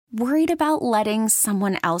Worried about letting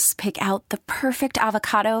someone else pick out the perfect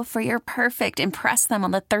avocado for your perfect impress them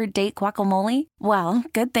on the third date guacamole? Well,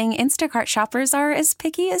 good thing Instacart shoppers are as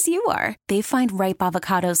picky as you are. They find ripe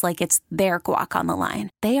avocados like it's their guac on the line.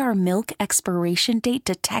 They are milk expiration date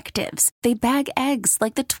detectives. They bag eggs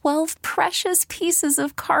like the 12 precious pieces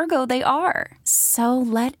of cargo they are. So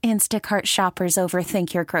let Instacart shoppers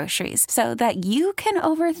overthink your groceries so that you can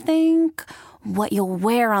overthink what you'll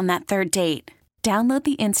wear on that third date. Download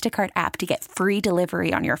the Instacart app to get free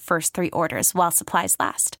delivery on your first 3 orders while supplies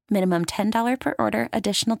last. Minimum $10 per order.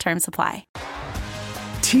 Additional terms apply.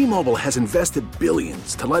 T-Mobile has invested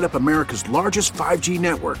billions to light up America's largest 5G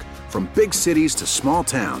network, from big cities to small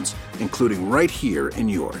towns, including right here in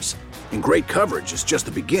yours. And great coverage is just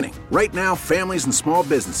the beginning. Right now, families and small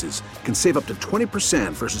businesses can save up to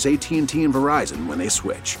 20% versus AT&T and Verizon when they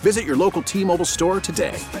switch. Visit your local T-Mobile store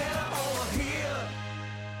today.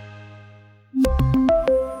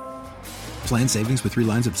 Plan savings with 3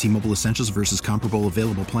 lines of T-Mobile Essentials versus comparable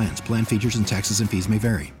available plans. Plan features and taxes and fees may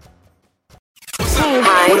vary.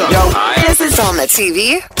 Hi. This is on the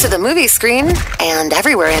TV, to the movie screen, and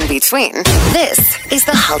everywhere in between. This is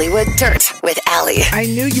the Hollywood Dirt with Allie. I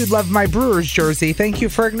knew you'd love my Brewers jersey. Thank you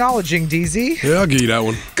for acknowledging, DZ. Yeah, I'll give you that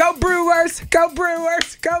one. Go Brewers! Go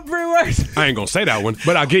Brewers! Go Brewers! I ain't gonna say that one,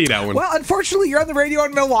 but I'll give you that one. Well, unfortunately, you're on the radio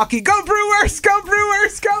in Milwaukee. Go Brewers! Go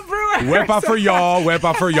Brewers! Go Brewers! Whip out for y'all. Whip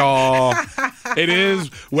out for y'all. It is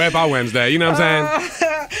Whip Out Wednesday. You know what I'm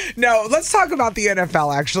saying? No, let's talk about the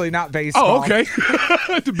NFL, actually, not baseball. Oh, okay.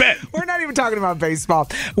 Bet. We're not even talking about baseball.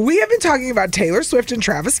 We have been talking about Taylor Swift and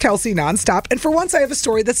Travis Kelce nonstop, and for once I have a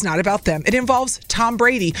story that's not about them. It involves Tom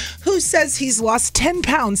Brady, who says he's lost 10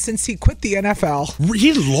 pounds since he quit the NFL.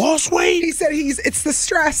 He lost weight? He said it's the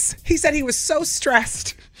stress. He said he was so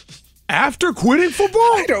stressed. After quitting football?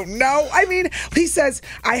 I don't know. I mean, he says,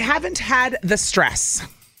 I haven't had the stress.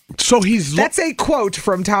 So That's a quote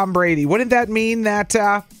from Tom Brady. Wouldn't that mean that...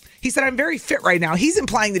 He said, I'm very fit right now. He's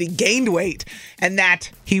implying that he gained weight and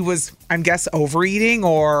that he was, I guess, overeating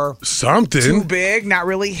or something. Too big, not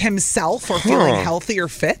really himself or feeling healthy or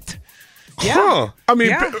fit. Yeah. I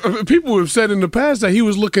mean, people have said in the past that he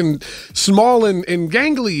was looking small and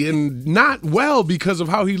gangly and not well because of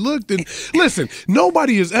how he looked. And listen,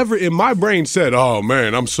 nobody has ever in my brain said, oh,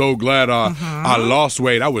 man, I'm so glad I lost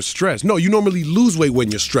weight. I was stressed. No, you normally lose weight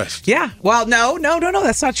when you're stressed. Yeah. Well, no.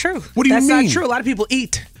 That's not true. What do you mean? That's not true. A lot of people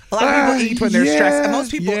eat. A lot of people eat when they're stressed. And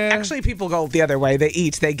most people, actually, people go the other way. They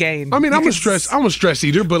eat, they gain. I mean, I'm a stress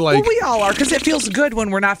eater, but like... Well, we all are, because it feels good when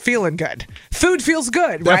we're not feeling good. Food feels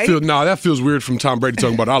good, right? That feels weird from Tom Brady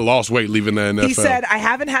talking about I lost weight leaving the NFL. He said, I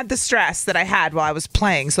haven't had the stress that I had while I was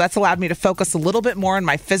playing, so that's allowed me to focus a little bit more on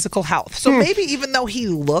my physical health. So maybe even though he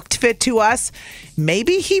looked fit to us,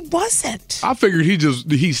 maybe he wasn't. I figured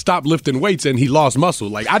he stopped lifting weights and he lost muscle.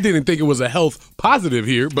 Like, I didn't think it was a health positive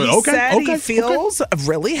here, but he said he feels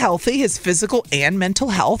really healthy, his physical and mental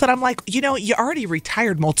health. And I'm like, you already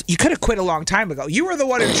retired. You could have quit a long time ago. You were the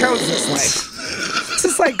one who chose this life. It's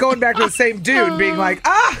just like going back to the same dude being like,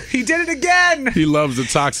 he did it again. He loves the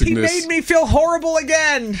toxicness. He made me feel horrible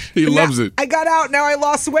again. He loves it. I got out. Now I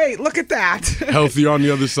lost weight. Look at that. Healthy on the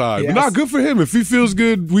other side. Yes. But not good for him. If he feels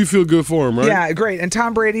good, we feel good for him, right? Yeah, great. And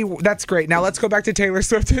Tom Brady, that's great. Now let's go back to Taylor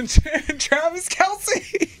Swift and Travis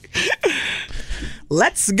Kelce.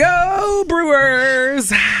 Let's go,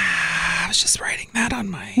 Brewers. I was just writing that on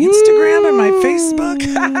my Instagram and my Facebook.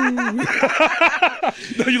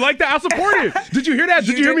 No, you like that? I support it. Did you hear that?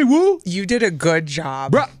 Did you hear me woo? You did a good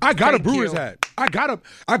job. Bro, I got a Brewers hat. I got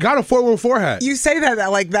a 414 hat. You say that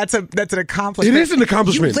like that's an accomplishment. It is an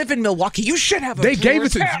accomplishment. You live in Milwaukee. You should have a They gave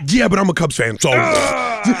it to hat. Yeah, but I'm a Cubs fan.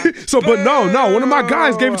 But no, one of my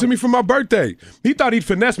guys gave it to me for my birthday. He thought he'd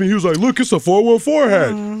finesse me. He was like, look, it's a 414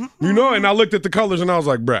 hat. And I looked at the colors and I was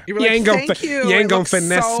like, bruh, you ain't gonna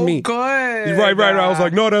finesse me. Good. Right. I was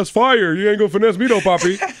like, no, that's fire. You ain't gonna finesse me though,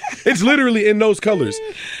 Poppy. It's literally in those colors,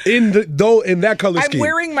 in that color scheme. I'm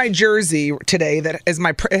wearing my jersey today that is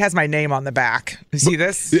it has my name on the back. You see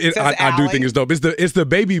this? I do think it's dope. It's the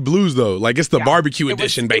baby blues though, like it's the barbecue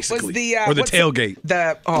edition basically, or the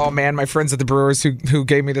tailgate. Oh man, my friends at the Brewers who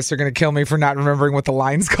gave me this are gonna kill me for not remembering what the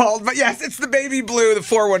line's called. But yes, it's the baby blue, the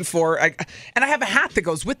 414, and I have a hat that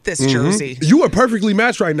goes with this jersey. You are perfectly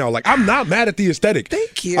matched right now. Like I'm not mad at the aesthetic.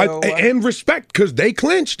 Thank you. And respect because they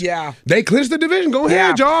clinched. Yeah, they clinched the division. Go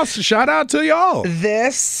ahead, y'all. Shout out to y'all.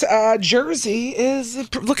 This jersey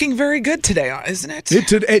is looking very good today, isn't it?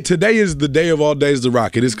 Today is the day of all days to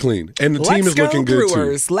rock. It is clean, and the team is looking good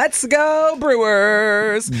too. Let's go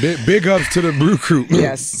Brewers! Big ups to the brew crew.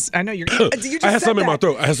 Yes, I know you just I had something in my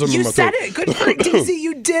throat. You said it. Good for it, DC.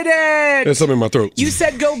 You did it. There's something in my throat. You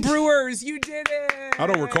said go Brewers. You did it. I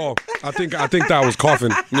don't recall. I think that was coughing.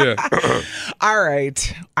 Yeah. All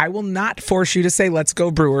right. I will not force you to say let's go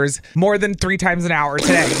Brewers more than 3 times an hour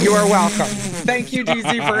today. You are welcome. Thank you,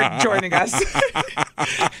 DZ, for joining us.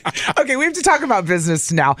 Okay, we have to talk about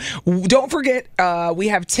business now. Don't forget, we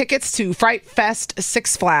have tickets to Fright Fest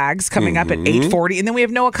Six Flags coming up at 8:40, and then we have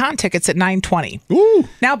Noah Khan tickets at 9:20. Ooh.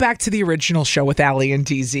 Now back to the original show with Allie and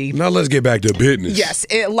DZ. Now let's get back to business. Yes,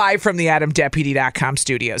 live from the AdamDeputy.com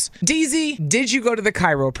studios. DZ, did you go to the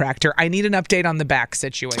chiropractor? I need an update on the back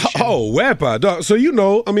situation. Oh, wepa. Dog. So,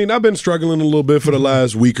 I've been struggling a little bit for the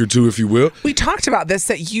last week or two, if you will. We talked about this,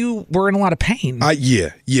 that you were in a lot of pain. Yeah.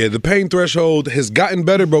 The pain threshold has gotten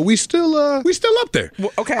better, but we still up there.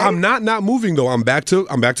 Well, okay. I'm not moving though. I'm back to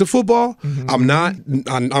football. I'm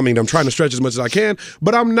trying to stretch as much as I can,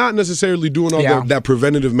 but I'm not necessarily doing all that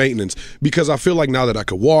preventative maintenance because I feel like now that I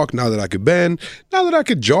could walk, now that I could bend, now that I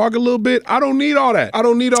could jog a little bit, I don't need all that.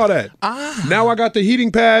 Now I got the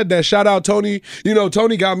heating pad that shout out Tony.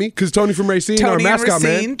 Tony got me because Tony from Racine, our mascot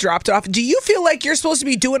man, dropped off. Do you feel like you're supposed to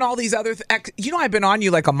be doing all these other I've been on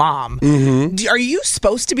you like a mom. Are you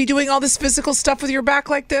supposed to be doing all this physical stuff with your back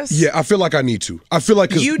like this? Yeah, I feel like I need to. I feel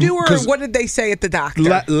like you do, or what did they say at the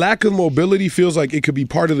doctor? Lack of mobility feels like it could be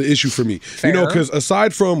part of the issue for me. Fair. Because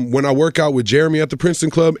aside from when I work out with Jeremy at the Princeton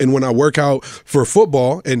Club and when I work out for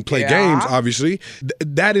football and play games, obviously,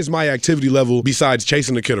 that is my activity level besides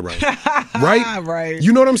chasing the kid around. Right? Right.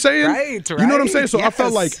 You know what I'm saying? Right. You know what I'm saying? So I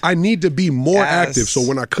felt like I need to be more active. So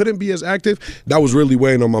when I couldn't be as active, that was really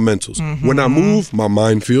weighing on my mentals. When I move, my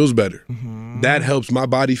mind feels better. That helps my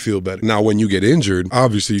body feel better. Now, when you get injured,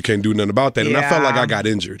 obviously you can't do nothing about that. And I felt like I got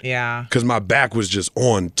injured. Yeah. Because my back was just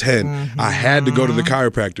on 10. I had to go to the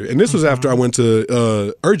chiropractor. And this was after I went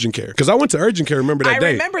to urgent care. Because I went to urgent care, remember that day?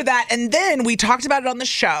 I remember that. And then we talked about it on the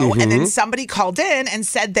show. And then somebody called in and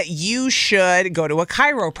said that you should go to a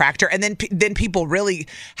chiropractor. And then people really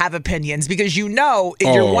have opinions because you're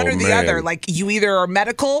one or the other. Like you either are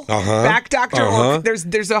medical, back doctor, or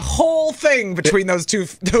there's a whole thing between those two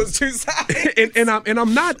sides. And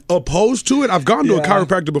I'm not opposed to it. I've gone to a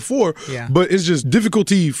chiropractor before, but it's just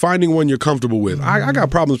difficulty finding one you're comfortable with. I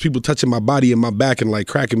got problems people touching my body and my back and like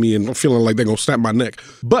cracking me and feeling like they're going to snap my neck.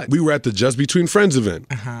 But we were at the Just Between Friends event,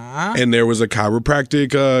 and there was a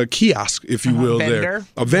chiropractic kiosk, if you will, there.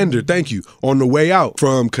 A vendor, thank you, on the way out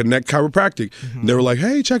from Connect Chiropractic. And they were like,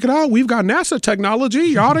 hey, check it out. We've got NASA technology,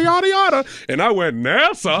 yada, yada, yada. And I went,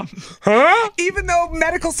 NASA? Huh? Even though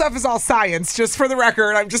medical stuff is all science, just for the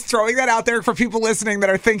record, I'm just throwing that out there for people listening that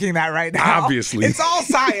are thinking that right now. Obviously. It's all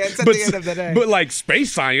science at the end of the day. But like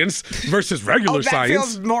space science versus regular that science.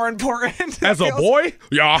 feels more important. As a boy?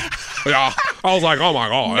 Yeah. I was like, oh my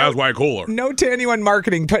God, that's way cooler. Note to anyone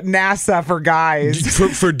marketing, put NASA for guys.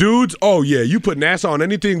 For dudes, oh yeah, you put NASA on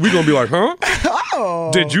anything, we're going to be like, huh?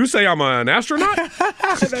 Oh. Did you say I'm an astronaut?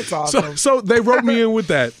 That's awesome. So they wrote me in with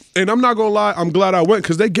that. And I'm not going to lie, I'm glad I went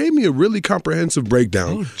because they gave me a really comprehensive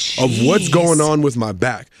breakdown of what's going on with my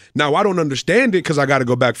back. Now, I don't understand it because I got to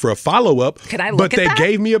go back for a follow-up. Can I look at that? But they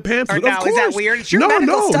gave me a pamphlet. Of course. Is that weird? It's your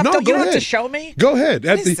medical stuff. No, you don't have to show me? Go ahead.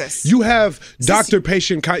 What is this? You have you have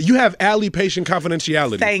patient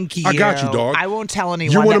confidentiality. Thank you. I got you, dog. I won't tell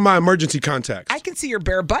anyone. You're one of my emergency contacts. I can see your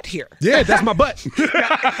bare butt here. Yeah, that's my butt.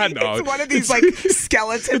 It's one of these like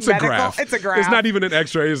skeleton it's medical. A graph. It's a graph. It's not even an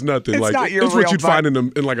x-ray. It's nothing. It's like not your it's real what you'd butt. find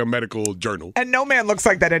in like a medical journal. And no man looks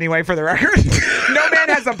like that anyway, for the record. No man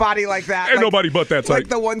has a body like that. Ain't nobody but that type. Like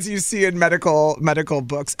the ones you see in medical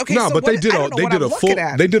books. Okay, no, so but they did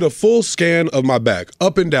a full scan of my back,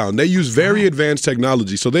 up and down. They use very advanced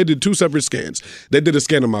technology. So they did 2 separate scans. They did a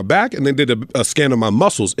scan of my back and they did a scan of my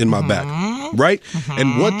muscles in my back. Right?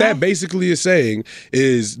 And what that basically is saying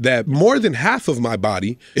is that more than half of my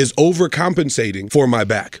body is overcompensating for my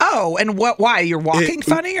back. Oh, and why? You're walking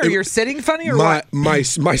funny or you're sitting funny or what? My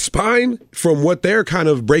spine, from what they're kind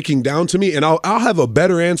of breaking down to me, and I'll have a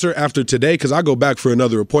better answer after today because I go back for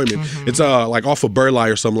another appointment. It's like off of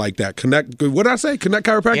Burleigh or something like that. What did I say? Connect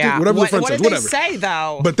Chiropractic? Yeah. Whatever the front says. What did Whatever. they say,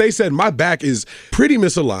 though? But they said my back is pretty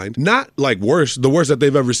misaligned. Not like the worst that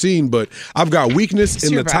they've ever seen, but I've got weakness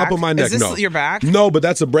in the top of my neck. Is this your back? No, but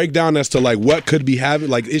that's a breakdown as to like what could be having,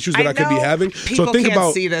 like issues that I could be having. People so think can't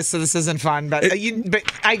about see this, so this isn't fun. But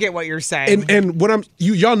I get what you're saying. And what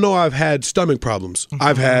y'all know, I've had stomach problems.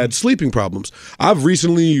 I've had sleeping problems. I've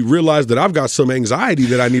recently realized that I've got some anxiety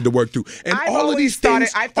that I need to work through. And all of these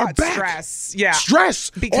things I thought are back. Stress. Yeah.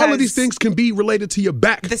 Stress. All of these things can be related to your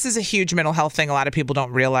back. This is a huge mental health thing a lot of people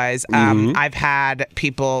don't realize. I've had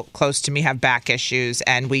people close to me have back issues,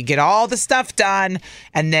 and we get all the stuff done,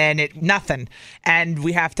 and then nothing. nothing. And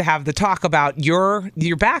we have to have the talk about your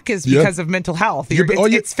back is because of mental health.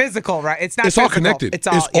 It's physical, right? It's not It's physical. all connected. It's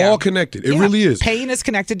all connected. It really is. Pain is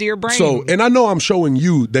connected to your brain. So, and I know I'm showing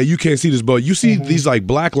you that you can't see this, but you see these like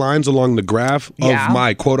black lines along the graph of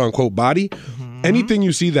my quote unquote body. Anything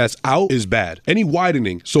you see that's out is bad. Any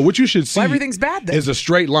widening. So what you should see everything's bad then. is a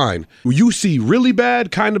straight line. You see really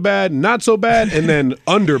bad, kind of bad, not so bad, and then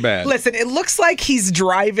under bad. Listen, it looks like he's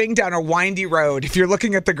driving down a windy road. If you're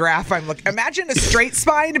looking at the graph, imagine a straight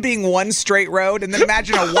spine being one straight road, and then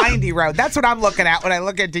imagine a windy road. That's what I'm looking at when I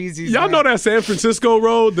look at DZ's. Y'all know that San Francisco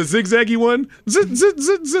road, the zigzaggy one? Zit, zit,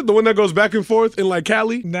 zit, zit, the one that goes back and forth in like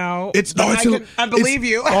Cali? No. I believe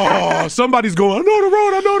you. Oh, somebody's going, I know the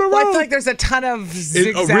road. Well, I feel like there's a ton of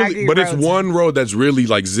zigzaggy but roads. it's one road that's really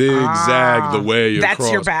like zigzag the way across.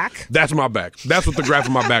 That's your back? That's my back. That's what the graph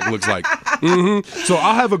of my back looks like. So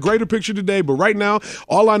I'll have a greater picture today, but right now,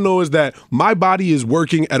 all I know is that my body is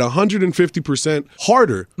working at 150%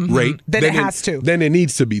 harder rate than it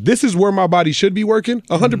needs to be. This is where my body should be working,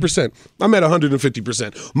 100%. I'm at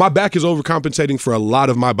 150%. My back is overcompensating for a lot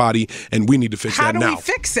of my body, and we need to fix that now. How do we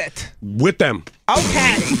fix it? With them.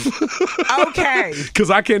 Okay. Because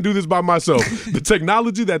I can't do this by myself. The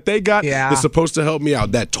technology that they got is supposed to help me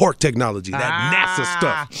out. That torque technology, that NASA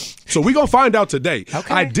stuff. So we're going to find out today.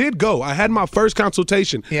 Okay. I did go. I had my first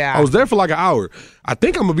consultation. Yeah. I was there for like an hour. I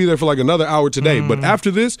think I'm going to be there for like another hour today. But after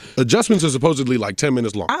this, adjustments are supposedly like 10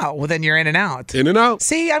 minutes long. Oh, well then you're in and out. In and out.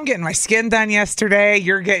 See, I'm getting my skin done yesterday.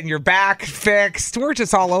 You're getting your back fixed. We're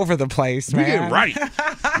just all over the place, man. We getting right.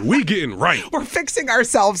 We getting right. We're fixing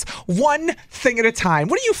ourselves one thing at a time.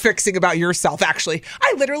 What are you fixing about yourself, actually?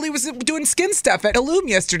 I literally was doing skin stuff at Illume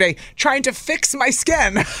yesterday, trying to fix my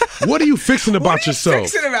skin. What are you fixing about yourself?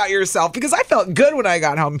 Fixing about yourself? Because I felt good when I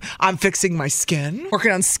got home. I'm fixing my skin,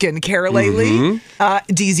 working on skincare lately.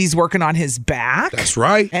 DZ's working on his back. That's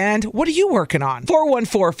right. And what are you working on?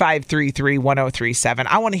 414-533-1037.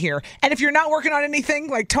 I want to hear. And if you're not working on anything,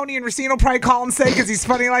 like Tony and Racine will probably call and say, because he's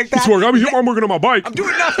funny like that. I'm working on my bike. I'm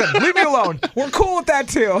doing nothing. Leave me alone. We're cool with that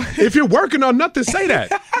too. If you're working on nothing, say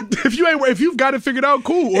that. If you've got it figured out,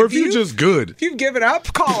 cool. Or if you're just good. If you've given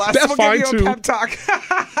up, call us. That's we'll fine give you a pep talk.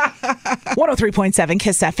 103.7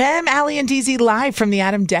 Kiss FM. Allie and DZ live from the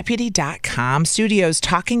AdamDeputy.com studios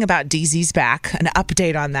talking about DZ's back. An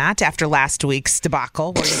update on that after last week's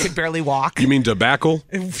debacle where you could barely walk. You mean debacle?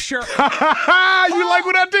 Sure. You like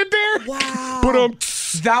what I did there? Wow. But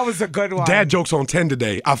that was a good one. Dad jokes on 10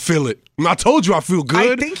 today. I feel it. I told you I feel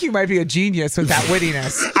good. I think you might be a genius with that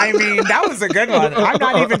wittiness. I mean, that was a good one. I'm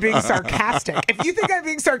not even being sarcastic. If you think I'm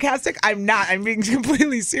being sarcastic, I'm not. I'm being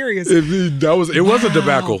completely serious. It was a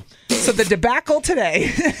debacle. So the debacle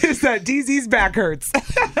today is that DZ's back hurts.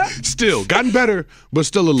 Still, gotten better, but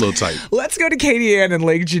still a little tight. Let's go to Katie Ann in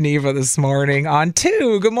Lake Geneva this morning on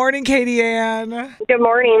 2. Good morning, Katie Ann. Good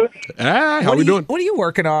morning. Hi, how we doing? What are you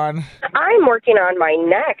working on? I'm working on my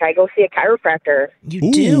neck. I go see a chiropractor.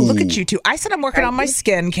 You do? Look at you two. I said I'm working on my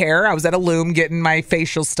skincare. I was at Illume getting my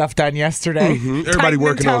facial stuff done yesterday. Everybody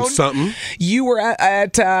working on something. You were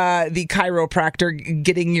at the chiropractor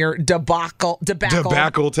getting your debacle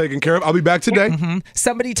taken care of. I'll be back today.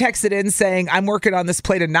 Somebody texted in saying, I'm working on this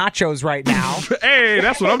plate of nachos right now. Hey,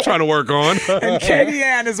 that's what I'm trying to work on. And Katie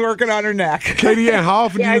Ann is working on her neck. Katie Ann, how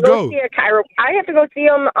often do you I go? See a I have to go see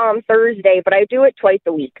him Thursday, but I do it twice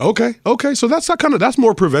a week. Okay. So that's that's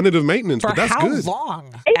more preventative maintenance, but that's good. For how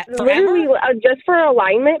long? It's literally just for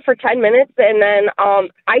alignment for 10 minutes, and then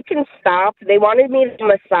I can stop. They wanted me to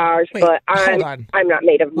massage, but I'm not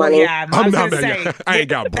made of money. Well, yeah, I'm not made. I ain't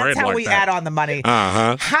got bread like that. That's how we add on the money.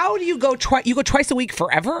 How do you go twice? You go twice a week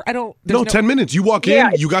forever? No, 10 minutes. You walk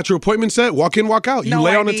in, you got your appointment set, walk in, walk out. You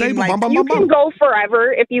lay on the table, you can go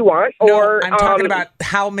forever if you want. Or I'm talking about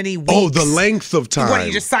how many weeks. Oh, the length of time. What,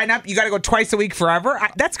 you just sign up? You got to go twice a week forever?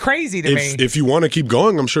 That's crazy to me. If you want to keep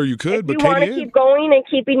going, I'm sure you could. If you want to keep going and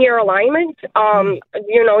keeping your alignment,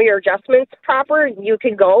 your adjustments proper, you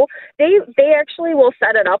could go. They actually will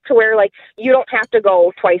set it up to where you don't have to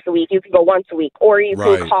go twice a week. You can go once a week, or you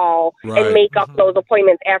can call and make up those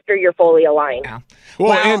appointments after you're fully aligned. Yeah.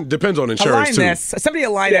 Well, and depends on insurance too. Somebody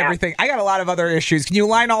align everything. I got a lot of other issues. Can you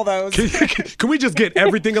align all those? Can we just get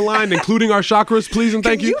everything aligned, including our chakras, please and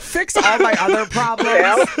thank you? Can you fix all my other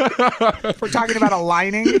problems? We're talking about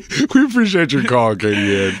aligning. We appreciate your call,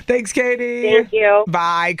 Katie Ann. Thanks, Katie. Thank you.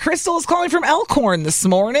 Bye. Crystal is calling from Elkhorn this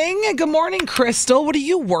morning. Good morning, Crystal. What are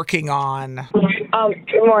you working on?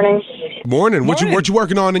 Good morning. Morning. What you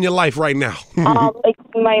working on in your life right now?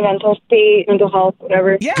 my mental state, mental health,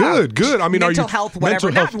 whatever. Yeah. Good. I mean, mental are you health, whatever.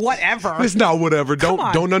 mental health? Not whatever. It's not whatever. Don't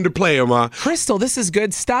underplay it, ma. Crystal, this is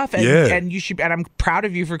good stuff, and and you should. And I'm proud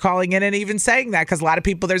of you for calling in and even saying that, because a lot of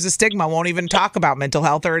people, there's a stigma, won't even talk about mental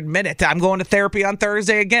health or admit it. I'm going to therapy on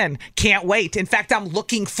Thursday again. Can't wait. In fact, I'm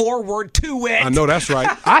looking forward to it. I know that's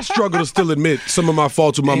right. I struggle to still admit some of my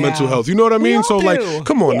faults with my mental health. You know what I mean? So like,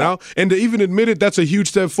 come on now, and to even admit it, that's a huge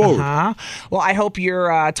step forward. Well, I hope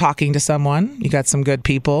you're talking to someone. You got some good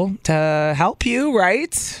people to help you,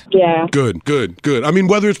 right? Yeah. Good. I mean,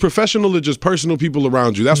 whether it's professional or just personal people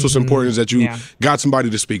around you, that's what's important, is that you got somebody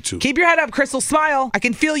to speak to. Keep your head up, Crystal. Smile. I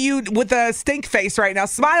can feel you with a stink face right now.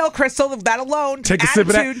 Smile, Crystal. That alone. Take a sip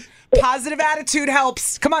of that. Positive attitude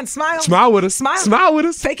helps. Come on, smile. Smile with us. Smile with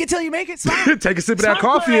us. Fake it till you make it. Smile. Take a sip of that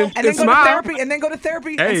coffee and then smile. Go to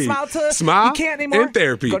therapy. Hey, and smile till smile you can't anymore. And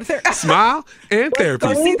therapy. Go to therapy. Smile and therapy.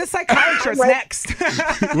 Go see the psychiatrist next.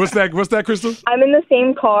 What's that, Crystal? I'm in the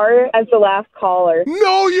same car as the last caller.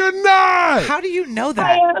 No, you're not. How do you know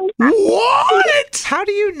that? What? How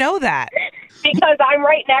do you know that? Because I'm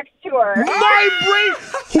right next to her. My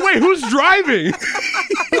brain. Wait, who's driving?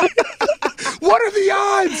 What are the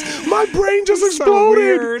odds? My brain just exploded.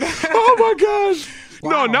 Weird. Oh my gosh.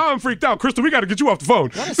 Wow. No, now I'm freaked out. Crystal, we got to get you off the phone.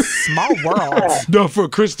 What a small world. No, for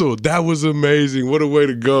Crystal, that was amazing. What a way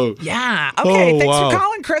to go. Yeah. Okay, thanks for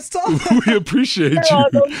calling, Crystal. We appreciate you.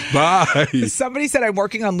 Bye. Somebody said, I'm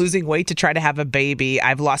working on losing weight to try to have a baby.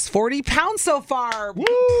 I've lost 40 pounds so far. Woo!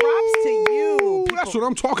 Props to you. That's what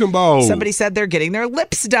I'm talking about. Somebody said they're getting their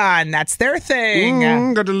lips done. That's their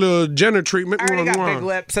thing. Got the little Jenner treatment. I already got big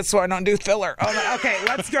lips. That's why I don't do filler. Oh, no. Okay,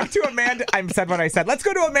 let's go to Amanda. I said what I said. Let's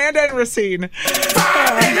go to Amanda and Racine.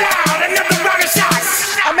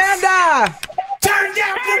 Amanda! Turn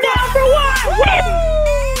down for what?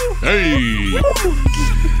 Hey!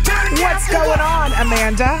 What's going on,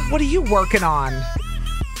 Amanda? What are you working on?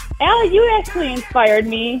 Allie, you actually inspired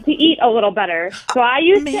me to eat a little better. So I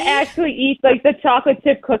used to actually eat like the chocolate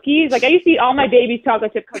chip cookies. Like I used to eat all my baby's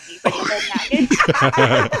chocolate chip cookies, like the whole package.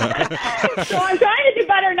 So I'm trying to do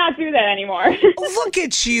better and not do that anymore. Look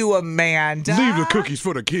at you, Amanda. Leave the cookies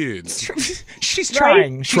for the kids. She's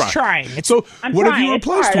trying. Right? She's trying. So I'm what trying. have you It's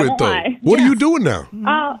replaced hard, with, I though? won't lie. What are you doing now?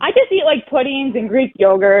 I just eat like puddings and Greek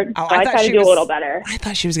yogurt. Oh, so I try to do a little better. I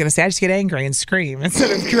thought she was going to say, I just get angry and scream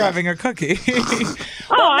instead of grabbing a cookie.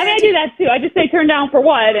 I mean, I do that too. I just say turn down for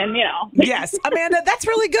what, and you know. Yes, Amanda, that's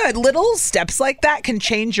really good. Little steps like that can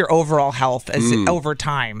change your overall health over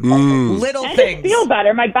time. Little I things. just feel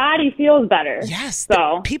better. My body feels better. Yes.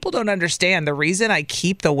 So People don't understand. The reason I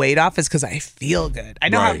keep the weight off is because I feel good. I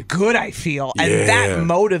know how good I feel, and that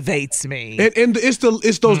motivates me. And it's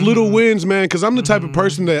those little wins, man, because I'm the type of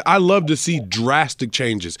person that I love to see drastic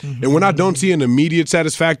changes. And when I don't see an immediate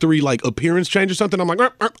satisfactory like appearance change or something, I'm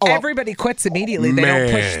like, everybody quits immediately. They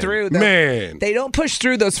don't push through. They don't push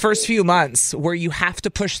through those first few months where you have to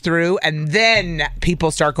push through, and then people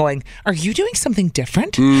start going, are you doing something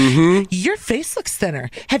different? Your face looks thinner.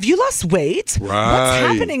 Have you lost weight? Right. What's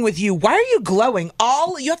happening with you? Why are you glowing?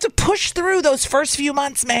 You have to push through those first few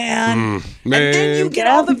months, man. And then you get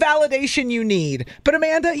all the validation you need. But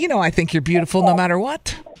Amanda, I think you're beautiful no matter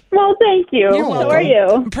what. well, thank you. You're So welcome. are you.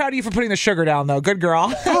 I'm proud of you for putting the sugar down, though. Good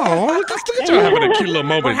girl. Oh, look at you having a cute little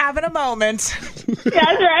moment. We're having a moment. That's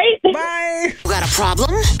right. Bye. You got a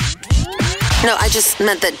problem? No, I just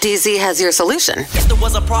meant that DZ has your solution. If there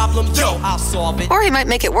was a problem, I'll solve it. Or he might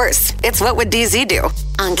make it worse. It's What Would DZ Do?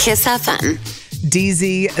 On Kiss FM.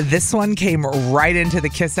 DZ, this one came right into the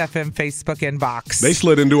Kiss FM Facebook inbox. They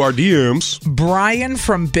slid into our DMs. Brian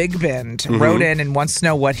from Big Bend wrote in and wants to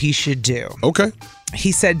know what he should do. Okay.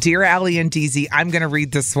 He said, Dear Allie and DZ, I'm going to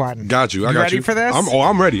read this one. Got you. I got you. Ready for this?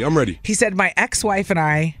 I'm ready. I'm ready. He said, my ex-wife and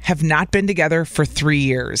I have not been together for 3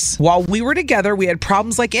 years. While we were together, we had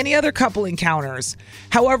problems like any other couple encounters.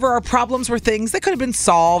 However, our problems were things that could have been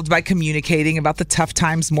solved by communicating about the tough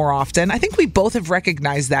times more often. I think we both have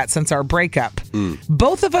recognized that since our breakup.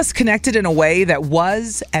 Both of us connected in a way that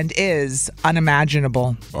was and is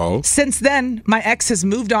unimaginable. Oh. Since then, my ex has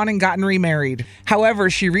moved on and gotten remarried. However,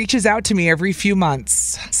 she reaches out to me every few months.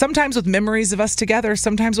 Sometimes with memories of us together,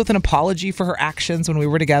 sometimes with an apology for her actions when we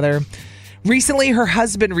were together. Recently, her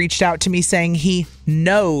husband reached out to me saying he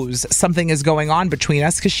knows something is going on between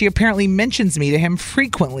us because she apparently mentions me to him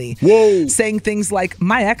frequently. Whoa. Saying things like,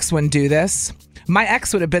 my ex wouldn't do this. My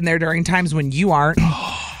ex would have been there during times when you aren't.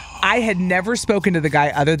 I had never spoken to the guy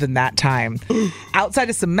other than that time. Outside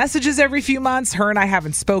of some messages every few months, her and I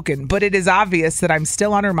haven't spoken, but it is obvious that I'm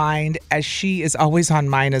still on her mind as she is always on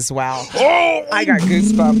mine as well. Oh, I got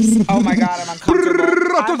goosebumps. Oh my God, I'm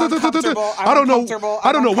uncomfortable.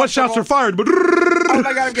 I don't know what shots are fired, but oh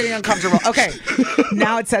my God, I'm getting uncomfortable. Okay.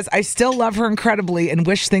 Now it says, I still love her incredibly and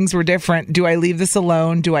wish things were different. Do I leave this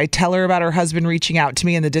alone? Do I tell her about her husband reaching out to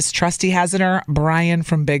me and the distrust he has in her? Brian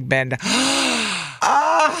from Big Bend.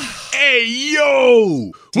 Hey,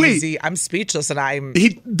 yo! DZ, I'm speechless, and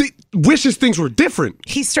He wishes things were different.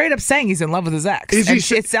 He's straight up saying he's in love with his ex.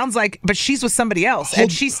 It sounds like, but she's with somebody else,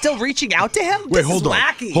 and she's still reaching out to him? Wait, hold on.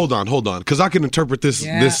 Wacky. Hold on, because I can interpret this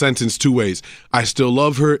sentence two ways. I still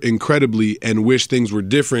love her incredibly and wish things were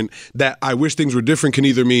different. That I wish things were different can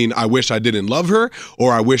either mean I wish I didn't love her,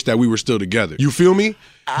 or I wish that we were still together. You feel me?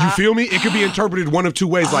 You feel me? It could be interpreted one of two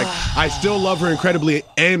ways. Like, I still love her incredibly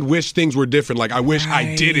and wish things were different. Like, I wish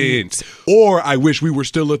I didn't. Or I wish we were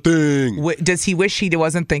still a thing. Does he wish he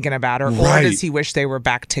wasn't thinking about her? Right. Or does he wish they were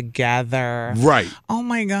back together? Right. Oh,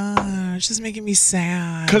 my gosh. This is making me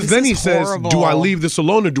sad. Because then he says, do I leave this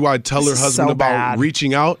alone or do I tell her husband about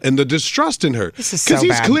reaching out and the distrust in her? This is so bad.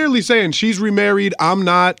 Because he's clearly saying she's remarried. I'm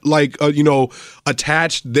not, like,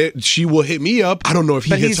 attached. That she will hit me up. I don't know if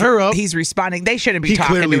he hits her up. He's responding. They shouldn't be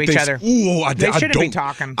talking to each other. They shouldn't be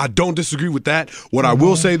talking. I don't disagree with that. What I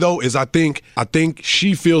will say though is I think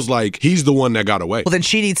she feels like he's the one that got away. Well, then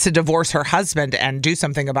she needs to divorce her husband and do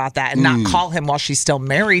something about that and not call him while she's still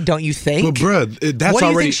married. Don't you think? But bruh, that's what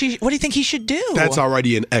already. What do you think he should do? That's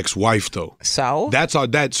already an ex-wife though. So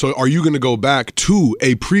So are you going to go back to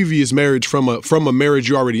a previous marriage from a marriage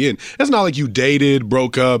you're already in? It's not like you dated,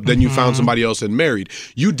 broke up, then you found somebody else and married.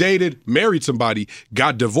 You dated, married somebody,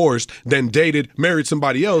 got divorced, then dated, married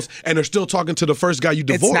somebody else, and are still talking to the first guy you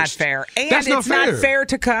divorced. It's not fair. And that's it's not fair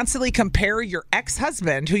to constantly compare your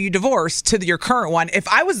ex-husband who you divorced to your current one. If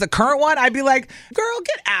I was the current one, I'd be like, girl,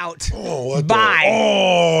 get out. Oh,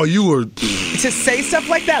 bye. You were... To say stuff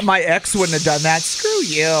like that, my ex wouldn't have done that. Screw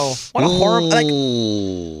you. What a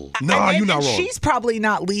horrible... Nah, you're not wrong. She's probably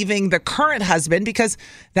not leaving the current husband because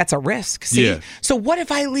that's a risk. See? Yeah. So what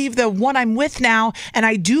if I leave the one I'm with now and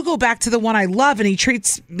I do go back to the one I love and he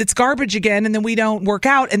treats it's garbage again and then we don't work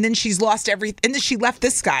out and then she's lost everything and then she left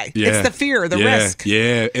this guy. Yeah. It's the fear, the risk.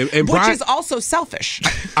 Yeah. And which is also selfish.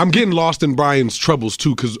 I'm getting lost in Brian's troubles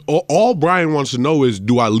too because all Brian wants to know is,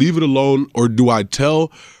 do I leave it alone or do I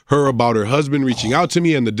tell her about her husband reaching out to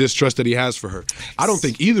me and the distrust that he has for her? I don't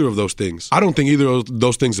think either of those things. I don't think either of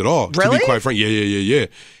those things at all. Really? To be quite frank, yeah.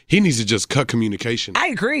 He needs to just cut communication. I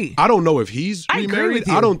agree. I don't know if he's remarried.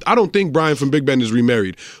 I don't think Brian from Big Bend is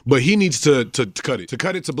remarried, but he needs to cut it. To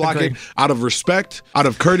cut it, to block it out of respect, out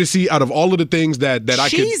of courtesy, out of all of the things that I could extra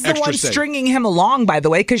say. She's the one stringing him along, by the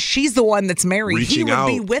way, because she's the one that's married. Reaching he would out.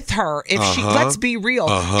 be with her if she, let's be real.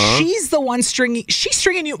 She's the one she's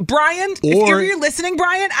stringing you. Brian, if you're listening,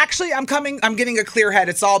 Brian, actually, I'm getting a clear head.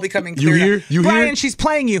 It's all becoming clear. You Brian, hear? she's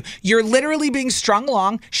playing you. You're literally being strung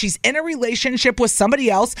along. She's in a relationship with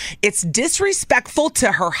somebody else. It's disrespectful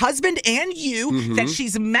to her husband and you that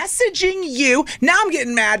she's messaging you. Now I'm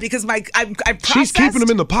getting mad because she's keeping him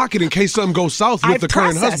in the pocket in case something goes south with the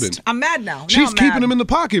current husband. I'm mad now. She's keeping him in the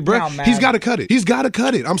pocket, bro. He's got to cut it.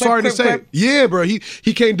 I'm sorry to say it. Yeah, bro. He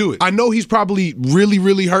can't do it. I know he's probably really,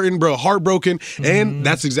 really hurting, bro. Heartbroken. And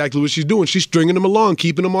that's exactly what she's doing. She's stringing him along,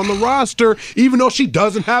 keeping him on the roster, even though she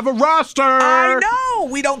doesn't have a roster. I know.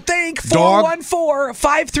 We don't think.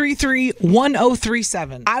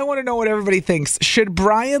 414-533-1037. I want to know what everybody thinks. Should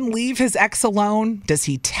Brian leave his ex alone? Does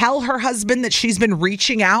he tell her husband that she's been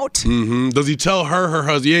reaching out? Does he tell her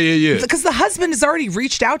husband? Yeah. Because the husband has already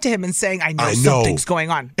reached out to him and saying, I know something's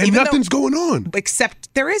going on. And nothing's going on.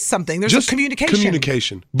 Except there is something. There's just a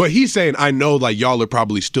communication. But he's saying, I know, like, y'all are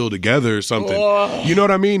probably still together or something. You know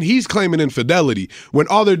what I mean? He's claiming infidelity when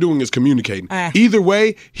all they're doing is communicating. Either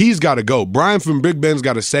way, he's got to go. Brian from Big Ben's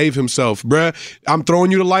got to save himself, bruh. I'm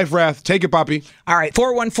throwing you the life raft. Take it, Poppy. All right,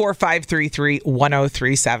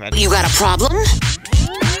 414-533-1037. You got a problem?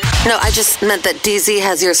 No, I just meant that DZ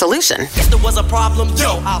has your solution. If there was a problem,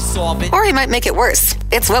 I'll solve it. Or he might make it worse.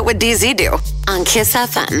 It's What Would DZ Do? On Kiss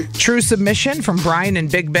FM. True submission from Brian in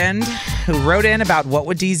Big Bend, who wrote in about what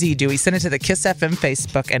would DZ do. He sent it to the Kiss FM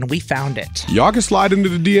Facebook, and we found it. Y'all can slide into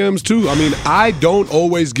the DMs, too. I mean, I don't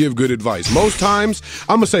always give good advice. Most times,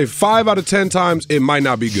 I'm going to say 5 out of 10 times, it might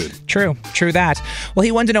not be good. True that. Well,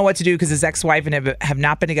 he wanted to know what to do because his ex-wife and him have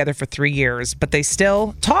not been together for 3 years, but they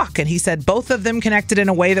still talk. And he said both of them connected in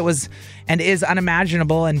a way that was and is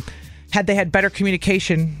unimaginable. And Had they had better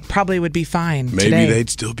communication, probably would be fine Maybe today. they'd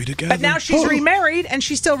still be together. But now she's remarried, and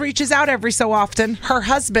she still reaches out every so often. Her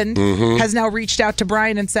husband has now reached out to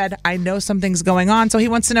Brian and said, I know something's going on. So he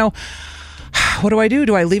wants to know, what do I do?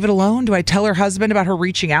 Do I leave it alone? Do I tell her husband about her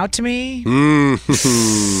reaching out to me?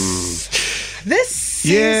 This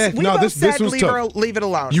one's tough. Leave it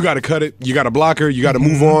alone. You got to cut it. You got to block her. You got to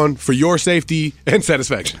move on for your safety and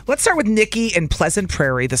satisfaction. Let's start with Nikki in Pleasant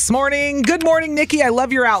Prairie this morning. Good morning, Nikki. I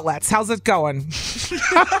love your outlets. How's it going?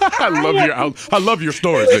 I love your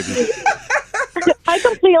stories, Nikki. I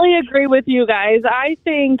completely agree with you guys. I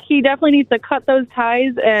think he definitely needs to cut those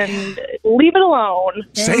ties and leave it alone.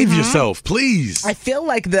 Save yourself, please. I feel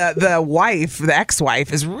like the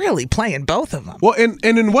ex-wife, is really playing both of them. Well, and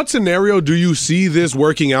in what scenario do you see this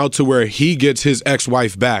working out to where he gets his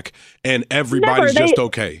ex-wife back and everybody's just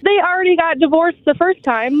okay? They already got divorced the first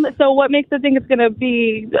time, so what makes it think it's going to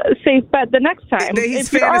be a safe bet the next time? He's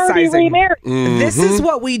if you're already fantasizing. remarried. This is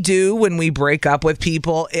what we do when we break up with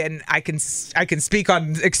people, and I can speak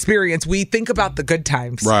on experience. We think about the good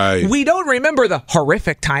times. Right. We don't remember the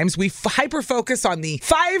horrific times. We hyper-focus on the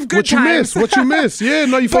 5 good times. What you miss. Yeah,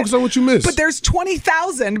 no, you focus on what you miss. But there's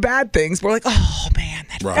 20,000 bad things. We're like, oh, man,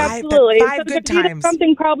 that Absolutely. five So good there's times.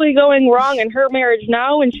 something probably going wrong in her marriage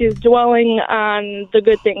now, and she's dwelling on the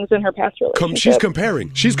good things in her past relationship.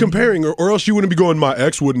 She's comparing, or else she wouldn't be going, my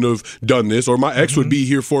ex wouldn't have done this, or my ex would be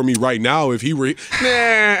here for me right now if he were...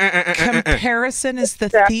 Comparison is the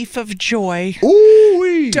thief of joy.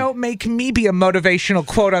 Ooh-wee. Don't make me be a motivational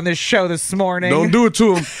quote on this show this morning. Don't do it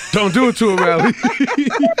to him. Don't do it to him, Allie.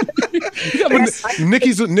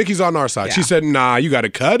 Nikki's on our side. Yeah. She said, nah, you got to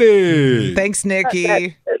cut it. Thanks,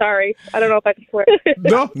 Nikki. Sorry. I don't know if I can swear.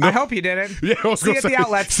 No. I hope you didn't. Yeah, I was See you gonna at the say,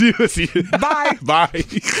 outlets. See you. Bye.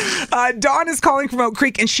 Bye. Dawn is calling from Oak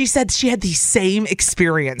Creek, and she said she had the same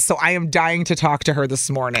experience. So I am dying to talk to her this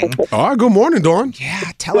morning. All right, good morning, Dawn. Yeah,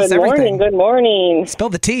 tell us everything. Good morning. Spill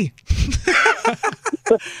the tea.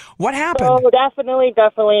 What happened? Oh, definitely,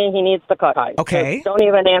 he needs to cut ties. Okay. Don't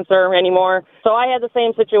even answer anymore. So I had the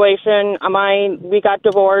same situation. We got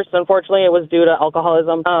divorced. Unfortunately, it was due to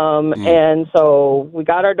alcoholism. And so we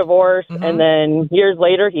got our divorce, and then years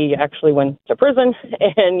later, he actually went to prison,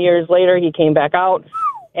 and years later, he came back out.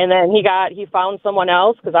 And then he found someone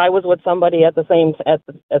else because I was with somebody at the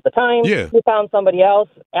time. Yeah. He found somebody else,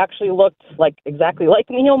 actually looked exactly like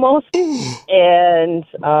me almost. And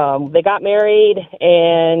they got married,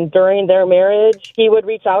 and during their marriage, he would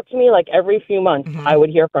reach out to me every few months. I would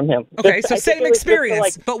hear from him. Okay, so same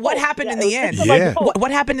experience. But what happened in the end? Yeah.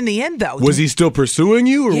 What happened in the end, though? Was he still pursuing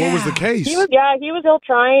you, or what was the case? He was still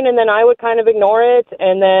trying, and then I would kind of ignore it,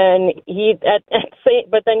 and then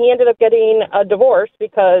but then he ended up getting a divorce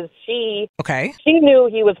because she knew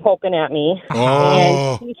he was poking at me,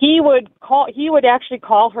 and he would actually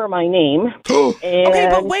call her my name. Okay,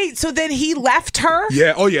 but wait, so then he left her?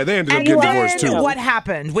 Yeah, they ended up getting divorced too. What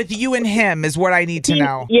happened with you and him is what I need to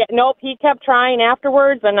know. Yeah, nope, he kept trying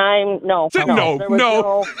afterwards, and no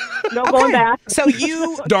going back. So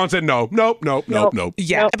Dawn said nope.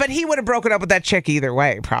 Yeah, but he would have broken up with that chick either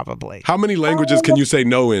way, probably. How many languages can you say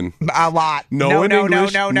no in? A lot. No in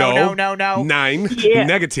English? No. 9. Yeah.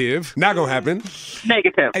 Negative. Not gonna happen.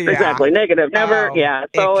 Negative. Yeah. Exactly. Negative. Never. Oh, yeah.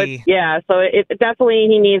 So icky. So it definitely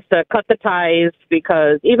he needs to cut the ties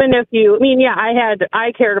because even if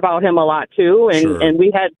I cared about him a lot too, and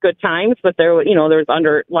we had good times, but there's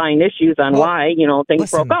underlying issues on why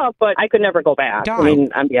things broke up, but I could never go back. Dawn,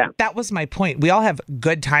 that was my point. We all have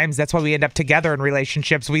good times. That's why we end up together in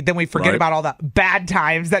relationships. Then we forget about all the bad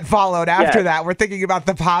times that followed after that. We're thinking about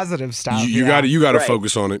the positive stuff. You got to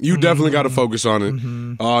focus on it. You definitely got to focus on it.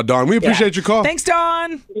 Dawn, we appreciate your call. Thanks,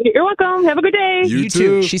 Dawn. You're welcome. Have a good day. You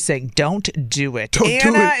too. She's saying, don't do it. Don't do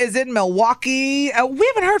Anna it. is in Milwaukee. We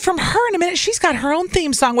haven't heard from her in a minute. She's got her own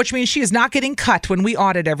theme song, which means she is not getting cut when we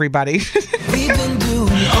audit everybody. We've been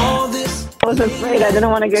doing all this. I was afraid I didn't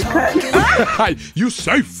want to get cut. You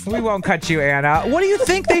safe. We won't cut you, Anna. What do you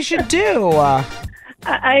think they should do?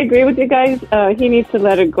 I agree with you guys. He needs to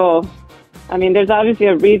let it go. I mean, there's obviously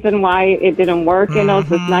a reason why it didn't work, so it's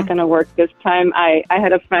not going to work this time. I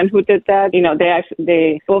had a friend who did that.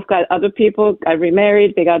 They both got other people, got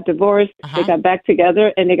remarried, they got divorced, they got back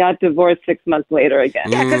together, and they got divorced 6 months later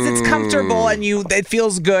again. Yeah, because it's comfortable and it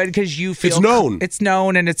feels good because you feel it's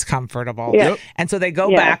known and it's comfortable. Yeah. Yep. And so they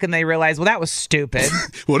go back and they realize, well, that was stupid.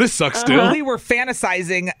 Well, this sucks still. We were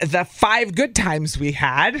fantasizing the 5 good times we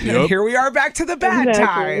had, and Yep. here we are back to the bad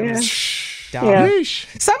Exactly, times. Dumb. Yeah.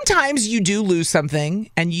 Sometimes you do lose something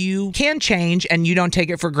and you can change and you don't take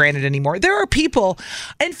it for granted anymore. There are people,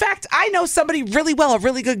 in fact, I know somebody really well, a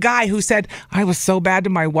really good guy who said, I was so bad to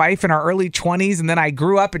my wife in our early 20s and then I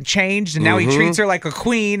grew up and changed and now he treats her like a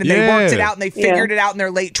queen and they worked it out and they figured it out in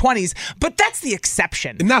their late 20s. But that's the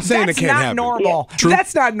exception. I'm not saying that's it can't not happen. normal. True.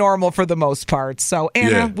 That's not normal for the most part. So,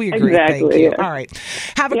 Anna, we agree. Exactly, Thank you. yeah. All right.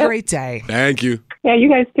 Have a great day. Thank you. Yeah, you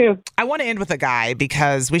guys too. I want to end with a guy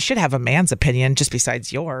because we should have a man's opinion just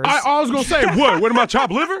besides yours. I was going to say, what am I,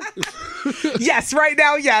 chopped liver? Yes, right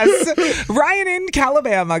now, yes. Ryan in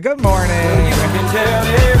Calabama, good morning.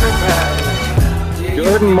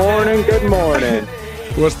 Good morning, good morning.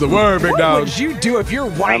 What's the word, big dog? What would you do if your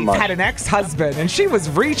wife had an ex-husband and she was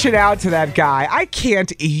reaching out to that guy? I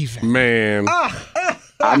can't even. Man.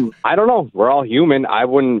 I don't know. We're all human. I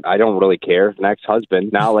don't really care. An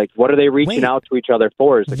ex-husband. Now, like, what are they reaching out to each other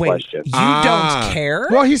for is the question. You don't care?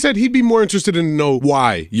 Well, he said he'd be more interested in know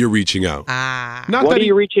why you're reaching out. What are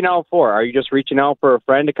you reaching out for? Are you just reaching out for a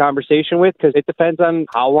friend to conversation with? Because it depends on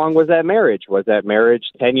how long was that marriage. Was that marriage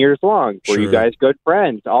 10 years long? Were you guys good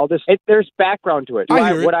friends? All this. There's background to it.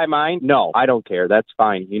 Would I mind? No, I don't care. That's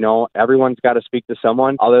fine. You know, everyone's got to speak to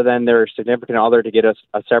someone other than their significant other to get a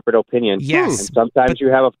separate opinion. Yes. And sometimes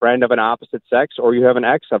you have a friend of an opposite sex or you have an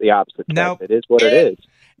ex of the opposite sex. It is what it is.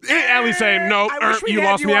 Allie saying, no, you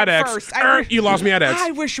lost me at X. You lost me at X.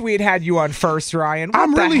 I wish we had you on first, Ryan.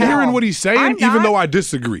 I'm really hearing what he's saying, even though I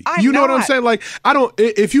disagree. You know what I'm saying? Like,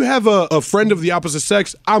 if you have a friend of the opposite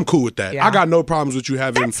sex, I'm cool with that. Yeah. I got no problems with you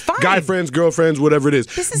having guy friends, girlfriends, whatever it is.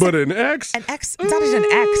 But an ex? An ex, it's not an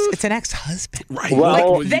ex, it's an ex-husband. Right.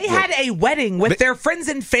 Well, like, they had a wedding with their friends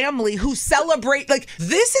and family who celebrate, like,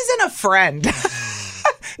 this isn't a friend.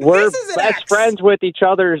 We're best friends with each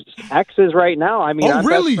other's exes right now. I mean, I'm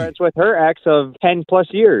best friends with her ex of 10 plus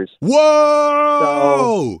years.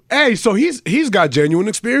 Whoa! Hey, so he's got genuine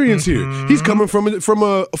experience here. He's coming from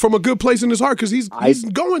a good place in his heart because he's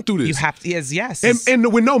going through this. You have to, yes.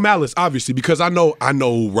 And with no malice, obviously, because I know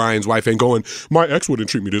Ryan's wife ain't going, my ex wouldn't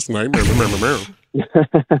treat me this way.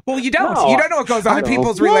 Well, you don't. No, you don't know what goes on in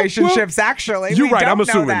people's relationships, actually. You're right. I'm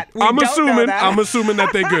assuming. I'm assuming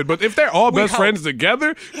that they're good. But if they're all best friends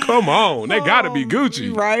together, come on. They got to be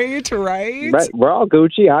Gucci. Right. We're all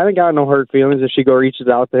Gucci. I ain't got no hurt feelings if she reaches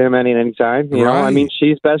out to him any time. You know, I mean,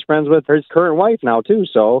 she's best friends with her current wife now, too.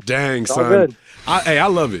 So dang, it's all son. good. I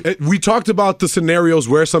love it. We talked about the scenarios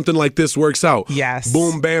where something like this works out. Yes.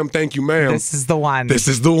 Boom, bam, thank you, ma'am. This is the one.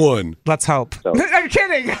 Let's hope. So. I'm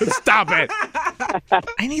kidding. Stop it.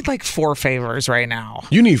 I need like 4 favors right now.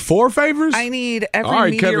 You need 4 favors? I need every All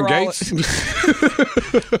right, Kevin Gates.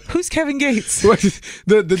 Who's Kevin Gates?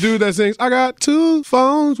 the dude that sings, I got 2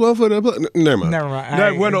 phones, one for the... Never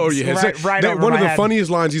mind. One over your head. One of the funniest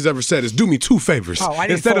lines he's ever said is, do me 2 favors. Oh, I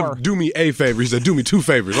need Instead 4. of do me a favor, he said, do me 2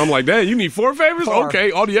 favors. I'm like, dang, you need 4 favors? 4.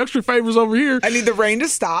 Okay, all the extra favors over here. I need the rain to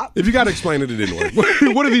stop. If you got to explain it, it didn't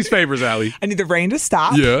work. What are these favors, Allie? I need the rain to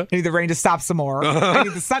stop. Yeah. I need the rain to stop some more. I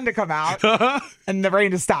need the sun to come out. And the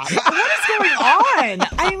rain to stop. What is going on?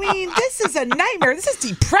 I mean, this is a nightmare. This is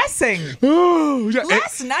depressing.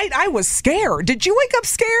 Last night, I was scared. Did you wake up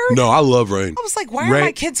scared? No, I love rain. I was like, why are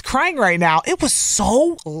my kids crying right now? It was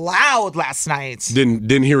so loud last night.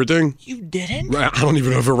 Didn't hear a thing? You didn't? I don't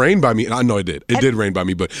even know if it rained by me. I know it did. It did rain by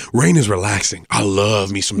me, but rain is relaxing. I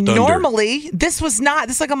love me some thunder. Normally, this was not.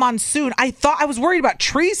 This is like a monsoon. I was worried about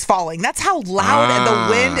trees falling. That's how loud and the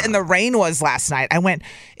wind and the rain was last night. I went,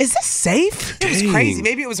 is this safe? It was crazy.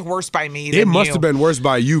 Maybe it was worse by me than It must have been worse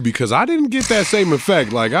by you because I didn't get that same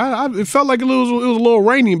effect. Like it felt like it was a little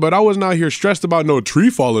rainy, but I wasn't out here stressed about no tree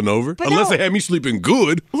falling over. Unless they had me sleeping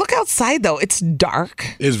good. Look outside though; it's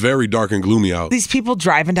dark. It's very dark and gloomy out. These people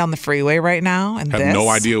driving down the freeway right now and have no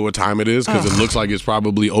idea what time it is because it looks like it's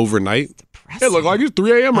probably overnight. It looked like it's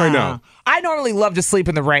 3 a.m. right now. I normally love to sleep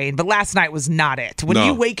in the rain, but last night was not it. When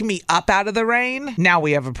you wake me up out of the rain, now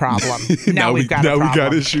we have a problem. Now we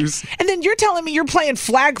got issues. And then you're telling me you're playing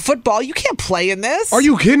flag football. You can't play in this. Are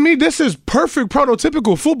you kidding me? This is perfect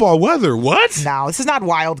prototypical football weather. What? No, this is not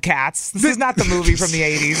Wildcats. This is not the movie from the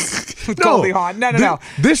 80s with Goldie Hawn. No.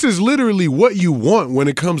 This is literally what you want when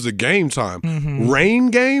it comes to game time.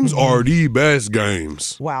 Rain games are the best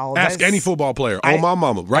games. Well, ask any football player. On my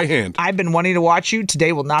mama, right hand. I've been wanting to watch you.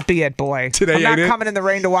 Today will not be it, boy. boy. Today I'm not ain't it? coming in the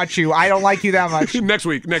rain to watch you. I don't like you that much. Next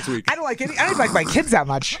week. I don't like my kids that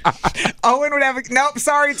much. Owen would have nope,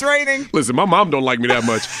 sorry, it's raining. Listen, my mom don't like me that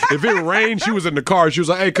much. If it rained, she was in the car. She was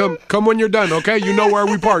like, hey, come when you're done, okay? You know where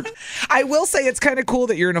we parked. I will say it's kind of cool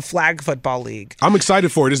that you're in a flag football league. I'm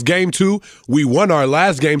excited for it. It's game 2. We won our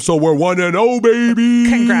last game, so we're 1-0, baby.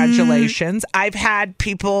 Congratulations. I've had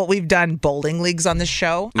people, we've done bowling leagues on this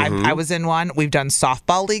show. I was in one. We've done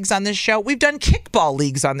softball leagues on this show. We've done kickball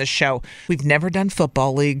leagues on this show. We've never done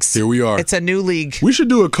football leagues. Here we are. It's a new league. We should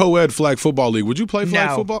do a co-ed flag football league. Would you play flag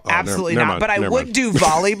No, football? Oh, absolutely never not. mind, But I never would mind. do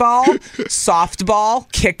volleyball,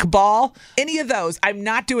 softball, kickball, any of those. I'm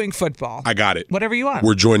not doing football. I got it. Whatever you want.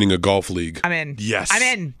 We're joining a golf league. I'm in. Yes. I'm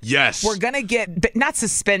in. Yes. We're going to get, not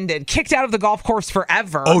suspended, kicked out of the golf course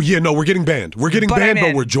forever. Oh, yeah, no, we're getting banned. We're getting banned, I'm but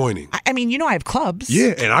in. we're joining. I mean, you know I have clubs.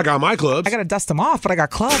 Yeah, and I got my clubs. I got to dust them off, but I got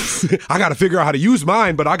clubs. I got to figure out how to use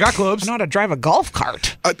mine, but I got clubs. I know how to drive a golf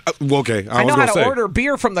cart. Okay, I know how to order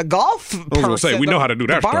beer from the golf I was going to say, we know how to do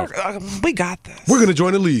that stuff. We got this. We're going to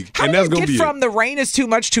join a league, and that's going to be from the rain is too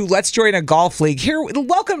much to let's join a golf league. Here,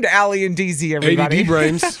 welcome to Allie and DZ, everybody. ADD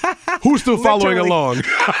brains. Who's still following along? Do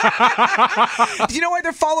you know why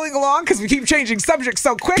they're following along? Because we keep changing subjects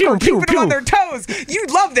so quick. We're Pew, keeping them on their toes. You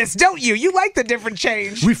love this, don't you? You like the different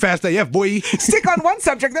change. We fast AF, boy. Stick on one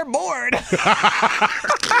subject, they're bored.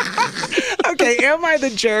 Okay, Am I the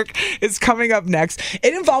Jerk is coming up next.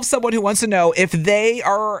 It involves someone who wants to know if they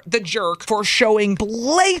are the jerk for showing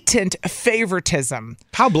blatant favoritism.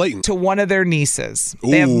 How blatant? To one of their nieces.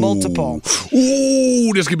 They have multiple.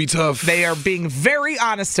 Ooh, this could be tough. They are being very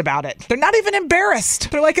honest about it. They're not even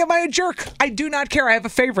embarrassed. They're like, am I a jerk? I do not care. I have a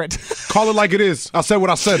favorite. Call it like it is. I said what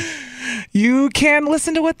I said. You can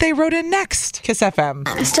listen to what they wrote in next. Kiss FM.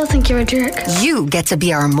 I still think you're a jerk. You get to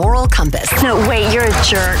be our moral compass. No, wait, you're a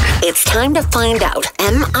jerk. It's time to find out,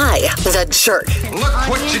 am I the jerk? Look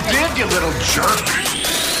what you did, you little jerk.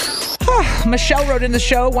 Michelle wrote in the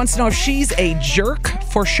show, wants to know if she's a jerk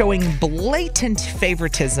for showing blatant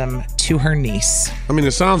favoritism to her niece. I mean,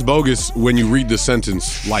 it sounds bogus when you read the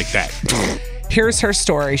sentence like that. Here's her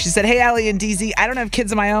story. She said, hey, Allie and DZ, I don't have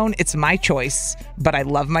kids of my own. It's my choice, but I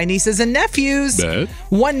love my nieces and nephews. Bet.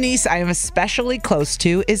 One niece I am especially close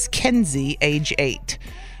to is Kenzie, age 8.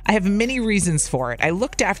 I have many reasons for it. I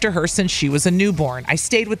looked after her since she was a newborn. I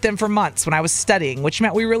stayed with them for months when I was studying, which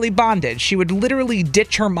meant we really bonded. She would literally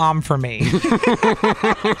ditch her mom for me.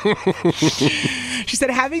 She said,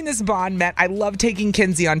 having this bond meant I love taking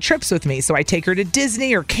Kenzie on trips with me. So I take her to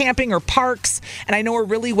Disney or camping or parks, and I know her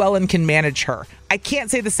really well and can manage her. I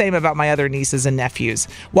can't say the same about my other nieces and nephews.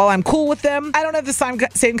 While I'm cool with them, I don't have the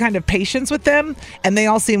same kind of patience with them, and they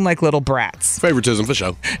all seem like little brats. Favoritism for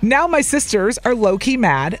sure. Now my sisters are low-key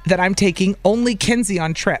mad that I'm taking only Kenzie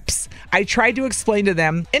on trips. I tried to explain to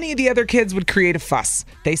them any of the other kids would create a fuss.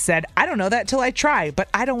 They said, I don't know that till I try, but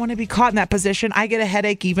I don't want to be caught in that position. I get a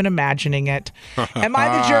headache even imagining it. Am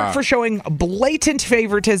I the jerk for showing blatant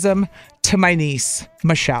favoritism to my niece,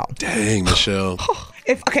 Michelle? Dang, Michelle.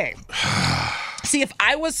 See, if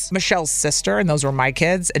I was Michelle's sister and those were my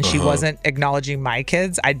kids and she wasn't acknowledging my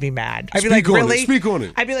kids, I'd be mad. I'd be like, really? Speak on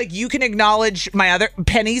it. I'd be like, you can acknowledge my other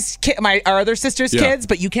Penny's, our other sister's kids,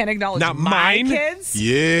 but you can't acknowledge Not my mine? kids.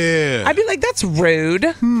 Yeah. I'd be like, that's rude.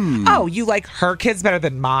 Oh, you like her kids better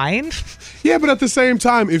than mine? Yeah, but at the same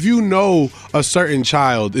time, if you know a certain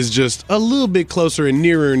child is just a little bit closer and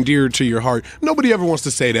nearer and dearer to your heart, nobody ever wants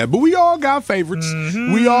to say that. But we all got favorites.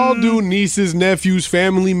 Mm-hmm. We all do nieces, nephews,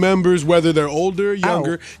 family members, whether they're older or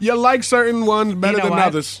younger. You like certain ones better than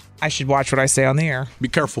others. I should watch what I say on the air. Be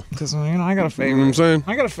careful. Because, I got a favorite. You know what I'm saying?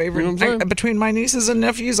 I got a favorite. You know what I'm saying? Between my nieces and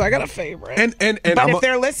nephews, I got a favorite. And but if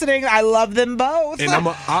they're listening, I love them both. And I'm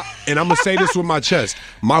gonna say this with my chest.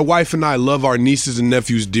 My wife and I love our nieces and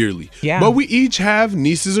nephews dearly. Yeah. But we each have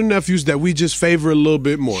nieces or nephews that we just favor a little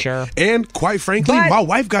bit more. Sure. And quite frankly, my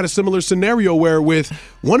wife got a similar scenario where with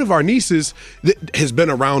one of our nieces that has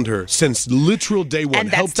been around her since literal day one,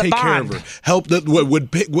 helped take care of her,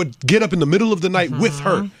 would get up in the middle of the night with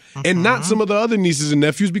her. And not some of the other nieces and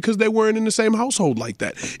nephews because they weren't in the same household like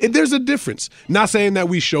that. There's a difference. Not saying that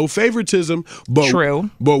we show favoritism, but True.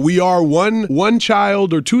 But we are one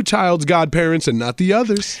child or two child's godparents and not the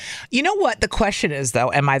others. You know what the question is,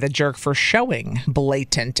 though? Am I the jerk for showing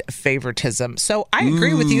blatant favoritism? So I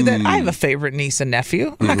agree with you that I have a favorite niece and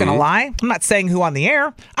nephew. I'm not going to lie. I'm not saying who on the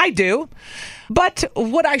air. I do. But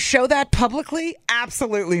would I show that publicly?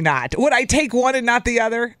 Absolutely not. Would I take one and not the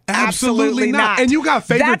other? Absolutely not. And you got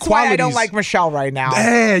favorite That's qualities. Why I don't like Michelle right now.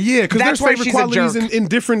 Yeah, because there's why favorite she's a qualities jerk. in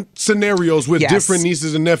different scenarios with different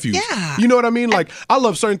nieces and nephews. Yeah. You know what I mean? Like, I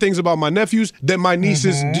love certain things about my nephews that my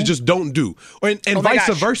nieces just don't do. And vice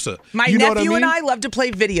versa. My you know nephew what I mean? and I love to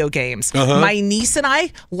play video games. My niece and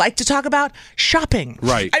I like to talk about shopping.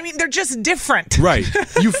 Right. I mean, they're just different. Right.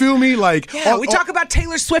 You feel me? Like, we talk about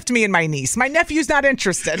Taylor Swift, me and my niece. My nephew's not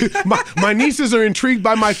interested. my nieces are intrigued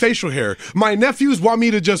by my facial hair. My nephews want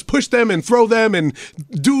me to just push them and throw them and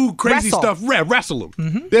do crazy stuff. Wrestle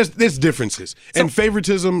them. There's differences. And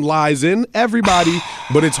favoritism lies in everybody,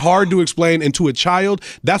 but it's hard to explain. And to a child,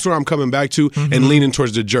 that's where I'm coming back to and leaning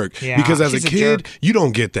towards the jerk. Yeah, because as a kid, you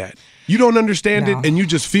don't get that. You don't understand it, and you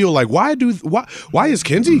just feel like, why is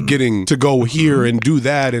Kenzie getting to go here and do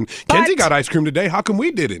that? And Kenzie got ice cream today. How come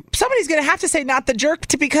we didn't? Somebody's going to have to say not the jerk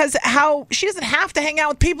because how she doesn't have to hang out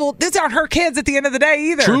with people. These aren't her kids at the end of the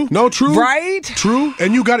day either. True. No, true. Right? True.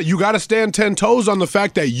 And you got to stand 10 toes on the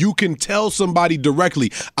fact that you can tell somebody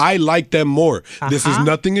directly, I like them more. This is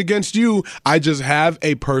nothing against you. I just have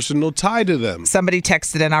a personal tie to them. Somebody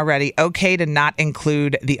texted in already, okay to not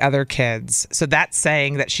include the other kids. So that's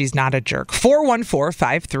saying that she's not a jerk.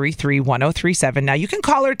 414-533-1037. Now you can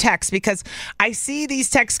call or text because I see these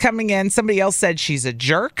texts coming in. Somebody else said she's a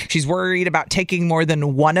jerk. She's worried about taking more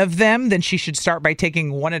than one of them. Then she should start by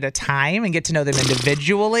taking one at a time and get to know them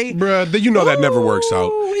individually. Bruh, you know that never works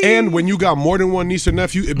out. And when you got more than one niece or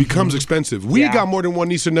nephew, it becomes expensive. We got more than one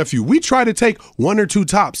niece or nephew. We try to take one or two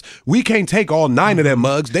tops. We can't take all 9 of them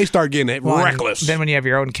mugs. They start getting reckless. Then when you have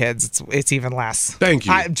your own kids, it's even less. Thank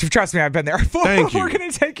you. Trust me, I've been there. Thank you. We're going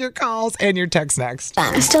to take your calls and your text next.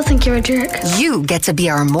 I still think you're a jerk. You get to be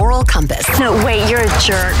our moral compass. No, wait, you're a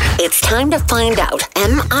jerk. It's time to find out,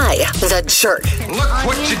 am I the jerk? Look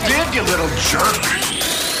what you did, you little jerk.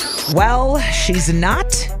 Well, she's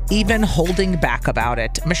not even holding back about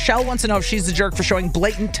it. Michelle wants to know if she's the jerk for showing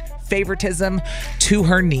blatant favoritism to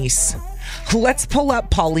her niece. Let's pull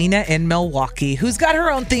up Paulina in Milwaukee, who's got her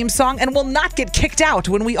own theme song and will not get kicked out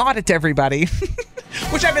when we audit everybody.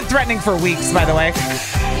 Which I've been threatening for weeks, by the way.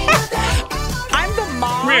 I'm the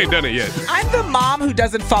mom. We ain't done it yet. I'm the mom who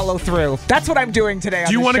doesn't follow through. That's what I'm doing today on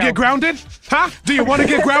Do you want to get grounded? Huh? Do you want to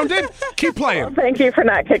get grounded? Keep playing. Well, thank you for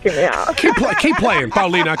not kicking me out. Keep playing,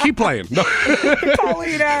 Paulina. Keep playing. No.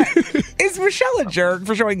 Paulina, is Michelle a jerk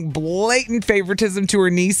for showing blatant favoritism to her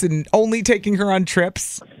niece and only taking her on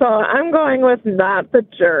trips? So I'm going with not the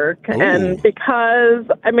jerk. Ooh. And because,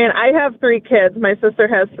 I have 3 kids. My sister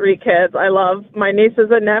has 3 kids. I love my nieces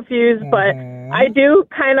and nephews, but I do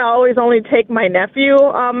kind of always only take my nephew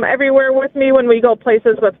everywhere with me when we go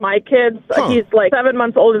places with my kids. He's like 7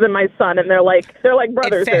 months older than my son, and they're like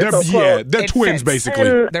brothers. They're so close. They're twins, basically.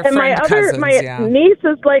 They're my niece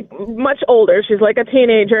is like much older. She's like a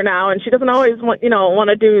teenager now, and she doesn't always want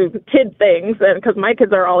to do kid things, and because my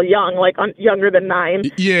kids are all young, like younger than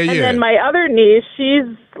 9. Yeah. And then my other niece, she's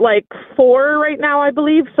like 4 right now, I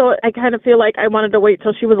believe. So I kind of feel like I wanted to wait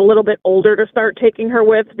till she was a little bit older to start taking her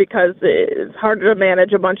with because it's harder to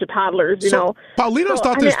manage a bunch of toddlers, you know. Paulina's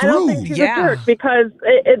thought this through. I don't think she's a jerk because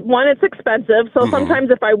it's expensive. So sometimes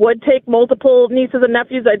if I would take multiple nieces and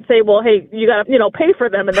nephews, I'd say, well, hey, you got to, pay for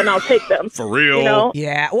them and then I'll take them. For real. You know?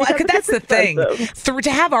 Yeah. Well, that's the thing.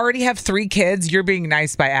 To already have 3 kids, you're being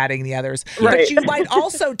nice by adding the others. Right. But you might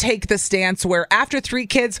also take the stance where after 3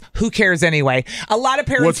 kids, who cares anyway? A lot of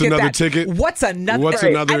parents What's get another that. ticket? What's another? What's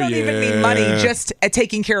another? I don't even mean money, just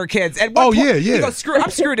taking care of kids. At yeah. You go,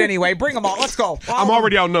 I'm screwed anyway. Bring them all. Let's go. I'm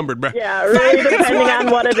already outnumbered, bro. Yeah, really depending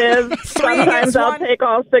on what it is. Sometimes I'll take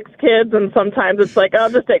all 6 kids, and sometimes it's like,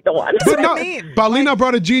 I'll just take the one. That's what I mean. Paulina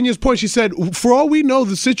brought a genius point. She said, for all we know,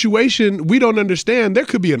 the situation we don't understand, there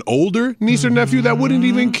could be an older niece or nephew that wouldn't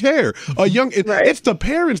even care. It's the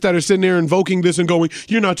parents that are sitting there invoking this and going,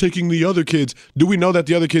 you're not taking the other kids. Do we know that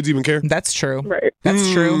the other kids even care? That's true. Right.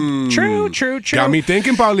 That's true. True. Got me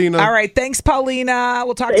thinking, Paulina. All right. Thanks, Paulina.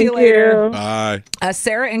 We'll talk to you later. Bye.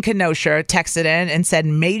 Sarah in Kenosha texted in and said,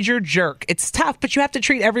 major jerk. It's tough, but you have to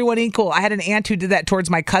treat everyone equal. I had an aunt who did that towards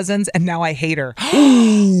my cousins, and now I hate her.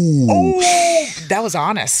 Oh, that was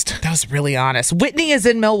honest. That was really honest. Whitney is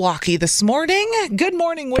in Milwaukee this morning. Good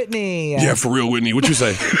morning, Whitney. Yeah, for real, Whitney. What you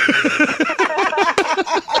say?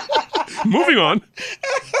 Moving on.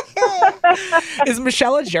 Is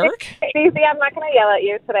Michelle a jerk? Stacey, I'm not going to yell at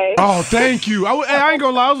you today. Oh, thank you. I ain't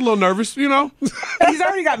gonna lie, I was a little nervous, you know. He's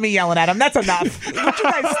already got me yelling at him. That's enough. Would you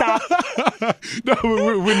guys stop?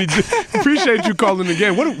 No, Whitney, appreciate you calling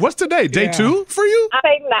again. What's today? Day 2 for you? I'm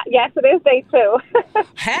saying that. Yes, it is day 2.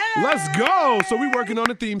 Let's go. So we're working on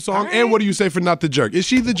a theme song. Right. And what do you say for not the jerk? Is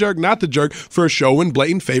she the jerk, not the jerk, for showing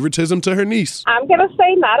blatant favoritism to her niece? I'm going to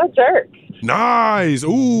say not a jerk. Nice.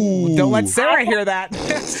 Ooh. Don't let Sarah hear that.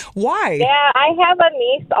 Why? Yeah, I have a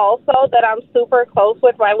niece also that I'm super close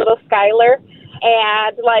with, my little Skylar.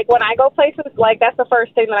 And, like, when I go places, like, that's the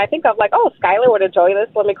first thing that I think of, like, oh, Skylar would enjoy this.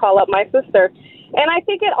 Let me call up my sister. And I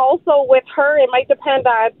think it also, with her, it might depend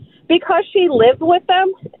on, because she lives with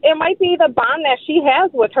them, it might be the bond that she has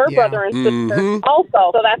with her brother and sister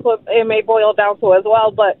also. So that's what it may boil down to as well.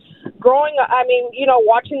 But growing up, I mean, you know,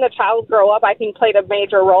 watching the child grow up, I think played a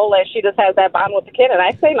major role as she just has that bond with the kid. And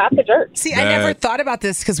I say not the jerk. See, I never thought about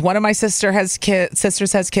this because one of my sisters has kids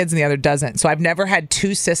and the other doesn't. So I've never had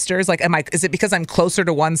two sisters. Like, is it because I'm closer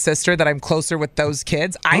to one sister that I'm closer with those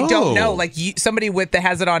kids? I don't know. Like, somebody that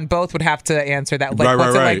has it on both would have to answer that. Like,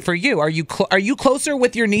 what's it like for you? Are you closer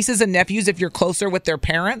with your nieces and nephews if you're closer with their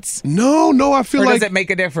parents? No, I feel like. Does it make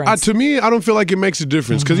a difference? To me, I don't feel like it makes a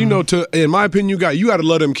difference because, you know, in my opinion, you got to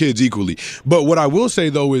love them kids equally. But what I will say,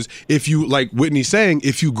 though, is if you, like Whitney's saying,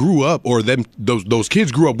 if you grew up or those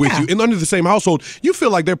kids grew up with you and under the same household, you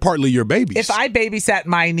feel like they're partly your babies. If I babysat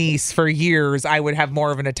my niece for years, I would have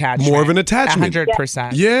more of an attachment.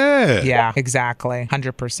 100%. Yeah. Yeah, exactly.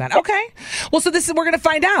 100%. Okay. Well, so we're going to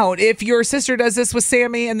find out if your sister does this with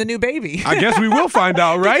Sammy and the new baby. I guess we will find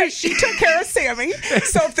out, right? Because she took care of Sammy.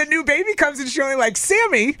 So if the new baby comes and she only likes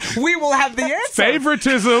Sammy, we will have the answer.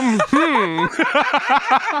 Favoritism.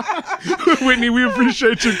 Whitney, we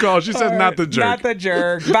appreciate your call. She says not the jerk. Not the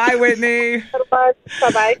jerk. Bye, Whitney.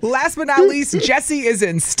 Bye-bye. Last but not least, Jessie is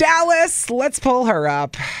in Dallas. Let's pull her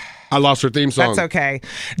up. I lost her theme song. That's okay.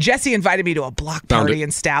 Jessie invited me to a block party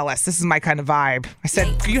in Dallas. This is my kind of vibe. I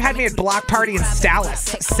said, you had me at block party in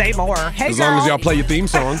Dallas. Say more. Hey, as long as y'all play your theme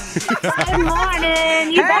song. Good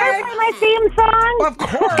morning. You better play my theme song. Well, of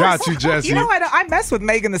course. Got you, Jessie. You know, I mess with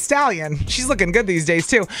Megan the Stallion. She's looking good these days,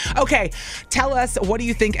 too. Okay, tell us, what do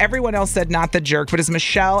you think? Everyone else said not the jerk, but is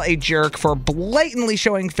Michelle a jerk for blatantly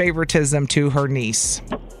showing favoritism to her niece?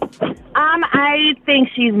 I think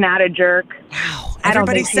she's not a jerk. Wow. I don't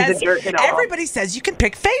think she's a jerk at all. Everybody says you can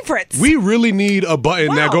pick favorites. We really need a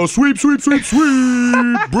button that goes sweep, sweep, sweep,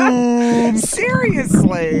 sweep, broom.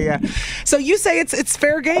 Seriously. So you say it's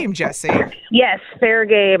fair game, Jessie. Yes, fair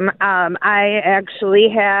game. I actually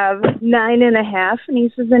have 9.5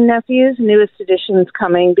 nieces and nephews. Newest edition's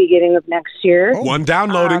coming beginning of next year. One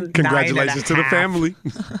downloading. Congratulations to the family.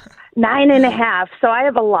 9.5. So I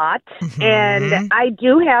have a lot. And I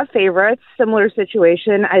do have favorites. Similar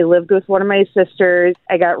situation. I lived with one of my sisters.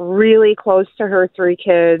 I got really close to her 3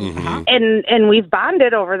 kids. And we've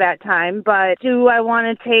bonded over that time. But do I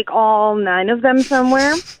want to take all 9 of them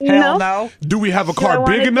somewhere? Hell no. Do we have a car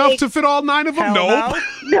big enough to fit all 9 of them? Nope.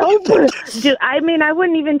 Nope. I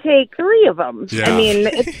wouldn't even take 3 of them. Yeah. I mean,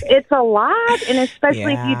 it's a lot. And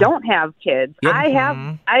especially if you don't have kids. Yep.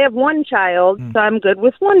 I have one child, so I'm good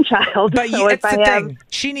with one child. But so it's the thing.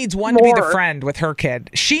 She needs one to be the friend with her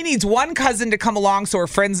kid. She needs one cousin to come along so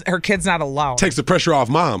her kid's not alone. Takes the pressure off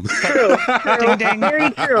mom. True. Ding, ding.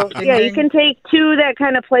 Very true. Ding, yeah, ding. you can take 2 that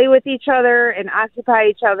kind of play with each other and occupy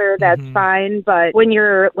each other. That's fine. But when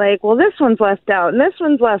you're like, well, this one's left out and this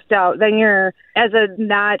one's left out, then you're, as a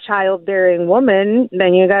not childbearing woman,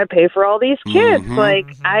 then you got to pay for all these kids. Like,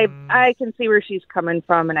 I can see where she's coming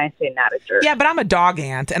from, and I say not a jerk. Yeah, but I'm a dog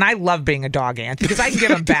aunt, and I love being a dog aunt because I can give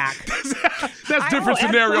them back. That's different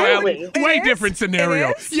scenario, Allie. Way different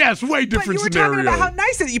scenario. Yes, way different scenario. But you were scenario. talking about how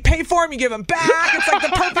nice it is. You pay for them, you give them back. It's like the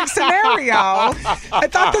perfect scenario. I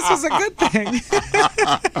thought this was a good thing.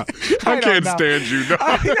 I can't stand you. No.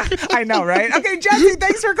 I know, right? Okay, Jessie,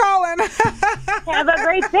 thanks for calling. Have a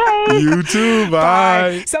great day. You too.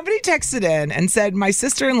 Bye. Somebody texted in and said, my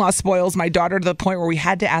sister-in-law spoils my daughter to the point where we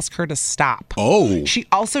had to ask her to stop. Oh. She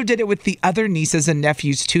also did it with the other nieces and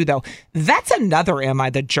nephews too, though. That's another am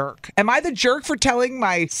I the jerk? Am I the jerk for telling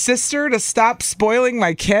my sister to stop spoiling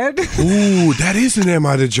my kid? Ooh, that is an am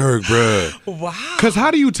I the jerk, bruh. Wow. Because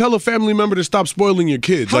how do you tell a family member to stop spoiling your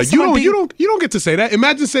kids? Like, you don't get to say that.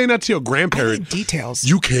 Imagine saying that to your grandparent. I need details.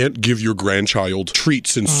 You can't give your grandchild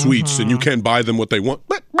treats and sweets, and you can't buy them what they want.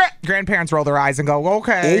 Grandparents roll their eyes and go,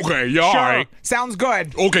 okay. Okay, yeah, sure. all right. Sounds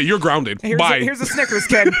good. Okay, you're grounded. Bye. Here's a Snickers,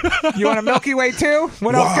 kid. You want a Milky Way too?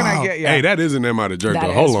 What else can I get you? Hey, that is an am I the jerk,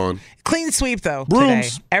 though. Hold on. Clean sweep, though,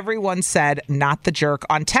 Brooms. today. Everyone said not the jerk.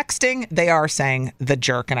 On texting, they are saying the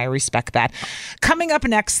jerk, and I respect that. Coming up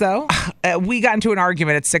next, though, we got into an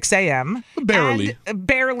argument at 6 a.m. Barely.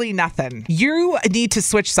 Barely nothing. You need to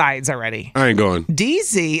switch sides already. I ain't going.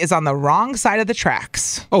 DZ is on the wrong side of the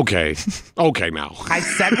tracks. Okay. Okay, now. I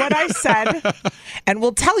said what I said, and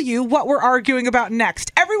we'll tell you what we're arguing about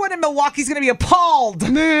next. Everyone in Milwaukee's going to be appalled.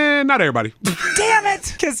 Nah, not everybody. Damn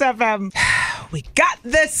it. Kiss FM. We got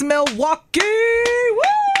this, Milwaukee.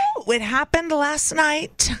 Woo! It happened last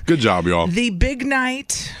night. Good job, y'all. The big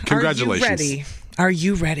night. Congratulations. Are you ready? Are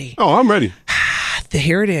you ready? Oh, I'm ready.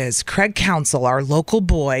 Here it is. Craig Counsell, our local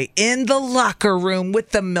boy, in the locker room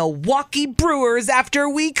with the Milwaukee Brewers after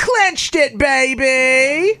we clinched it,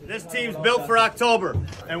 baby. This team's built for October,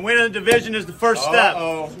 and winning the division is the first step.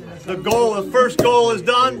 The first goal is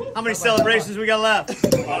done. How many celebrations we got left?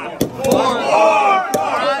 Four. All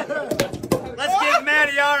right. Let's give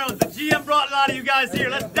Matty Arnold. The GM brought a lot of you guys here.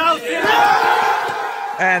 Let's douse it.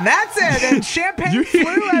 And that's it. And champagne flew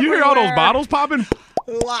everywhere. You hear all those bottles popping?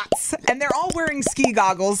 Lots. And they're all wearing ski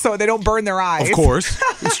goggles so they don't burn their eyes. Of course.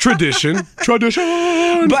 It's tradition.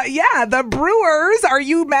 Tradition. But yeah, the Brewers, are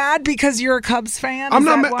you mad because you're a Cubs fan? I'm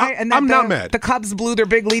not mad. I'm not mad. The Cubs blew their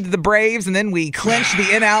big lead to the Braves, and then we clinched the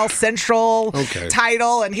NL Central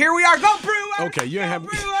title, and here we are. Go Brewers! Okay, you ain't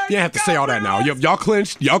have to say all that now. Y'all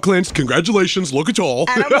clinched. Congratulations. Look at y'all.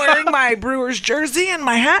 And I'm wearing my Brewers jersey and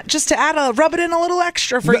my hat just to rub it in a little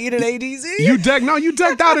extra for you today, DZ. You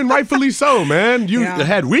decked out, and rightfully so, man.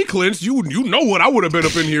 Had we clinched, you know what I would have been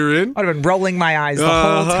up in here in. I'd have been rolling my eyes the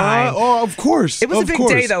whole time. Oh, of course. It was a big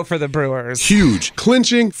day, though, for the Brewers. Huge.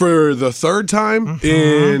 Clinching for the third time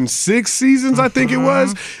in 6 seasons, I think it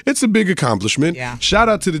was. It's a big accomplishment. Yeah. Shout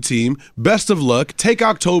out to the team. Best of luck. Take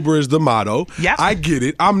October as the motto. Yep. I get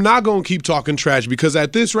it. I'm not going to keep talking trash because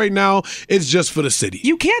at this right now, it's just for the city.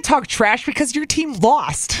 You can't talk trash because your team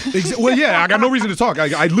lost. Well, yeah, I got no reason to talk.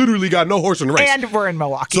 I literally got no horse in the race. And we're in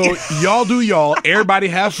Milwaukee. So y'all do y'all. Everybody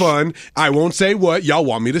have fun. I won't say what y'all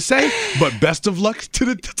want me to say, but best of luck to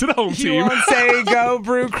the home team. You won't say go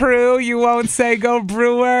Brew Crew. You won't say go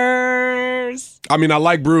Brewers. I mean, I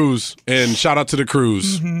like brews, and shout out to the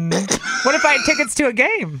crews. What if I had tickets to a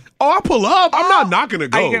game? Oh, I'll pull up. I'm not knocking to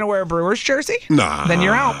go. Are you going to wear a Brewers jersey? Nah. Then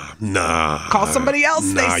you're out. Nah. Call somebody else.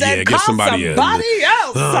 Nah, They said get call somebody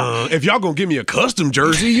else. If y'all going to give me a custom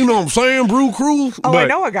jersey, you know what I'm saying, Brew Crew? Oh, I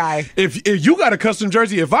know a guy. If you got a custom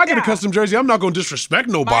jersey, if I get a custom jersey, I'm not going to disrespect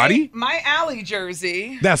nobody. My Alley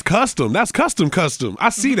jersey. That's custom. That's custom. I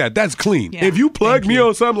see that. That's clean. Yeah, if you plug me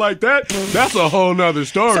on something like that, that's a whole nother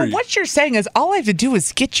story. So what you're saying is all I have to do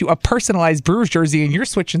is get you a personalized Brewers jersey and you're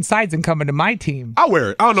switching sides and coming to my team. I'll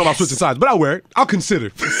wear it. I don't know about switching sides, but I'll wear it. I'll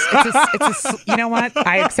consider. You know what?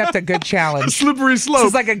 I accept a good challenge. A slippery slope. This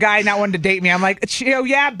is like a guy not wanting to date me. I'm like,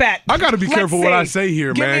 yeah, bet. I got to be careful what I say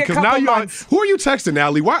here, man. Because now who are you texting,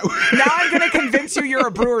 Allie? Why? Now I'm going to convince you you're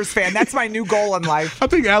a Brewers fan. That's my new goal in life. I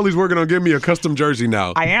think Allie's working on getting me a custom jersey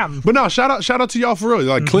now. I am. But no, shout out to y'all for real.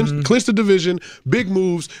 Like clinch the division, big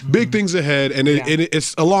moves, big things ahead, and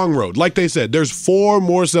it's a long road. Like they said, there's 4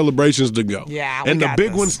 more celebrations to go. Yeah, and the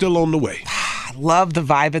big one's still on the way. Love the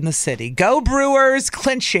vibe in the city. Go Brewers,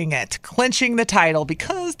 clinching the title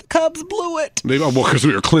because the Cubs blew it. Well, because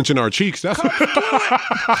we were clinching our cheeks. That's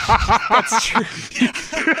true.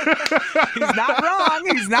 He's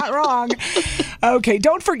not wrong. Okay,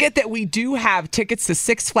 don't forget that we do have tickets to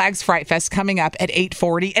Six Flags Fright Fest coming up at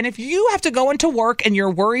 8:40. And if you have to go into work and you're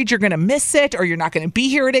worried you're going to miss it or you're not going to be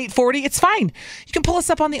here at 8:40, it's fine. You can pull us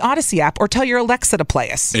up on the Odyssey app or tell your Alexa to play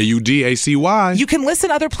us. AUDACY. You can listen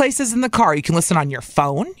other places in the car. You can listen on your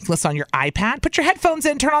phone. You can listen on your iPad. Put your headphones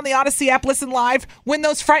in, turn on the Odyssey app, listen live, win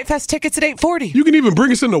those Fright Fest tickets at 8:40. You can even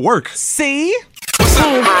bring us into work. See?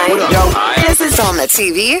 Hi. This is on the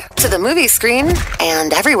TV, to the movie screen,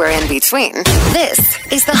 and everywhere in between. This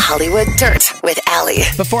is the Hollywood Dirt with Allie.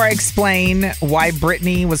 Before I explain why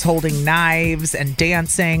Brittany was holding knives and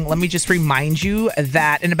dancing, let me just remind you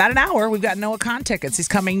that in about an hour, we've got Noah Khan tickets. He's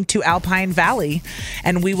coming to Alpine Valley,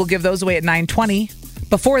 and we will give those away at 9:20.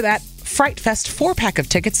 Before that, Fright Fest 4-pack of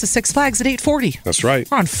tickets to Six Flags at 8:40. That's right.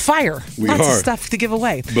 We're on fire. Lots of stuff to give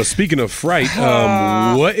away. But speaking of fright,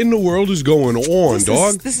 what in the world is going on,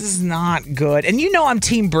 dog? This is not good. And you know I'm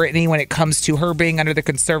Team Brittany when it comes to her being under the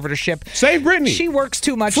conservatorship. Save Brittany. She works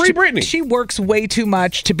too much. Free Brittany. She works way too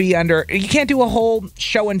much to be under. You can't do a whole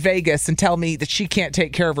show in Vegas and tell me that she can't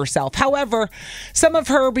take care of herself. However, some of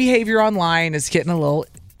her behavior online is getting a little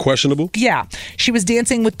questionable. Yeah. She was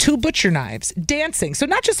dancing with 2 butcher knives. Dancing. So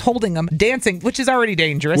not just holding them, dancing, which is already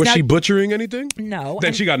dangerous. Was she butchering anything? No.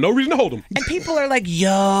 Then she got no reason to hold them. And people are like,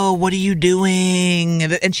 yo, what are you doing?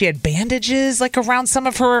 And she had bandages like around some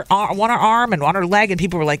of her, on her arm and on her leg. And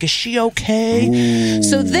people were like, is she okay? Ooh.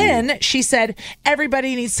 So then she said,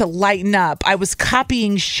 everybody needs to lighten up. I was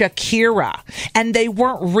copying Shakira and they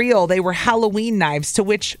weren't real. They were Halloween knives, to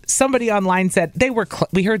which somebody online said they were,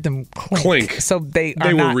 we heard them clink. So they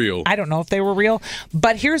were not real. I don't know if they were real,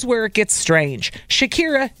 but here's where it gets strange.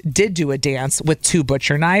 Shakira did do a dance with 2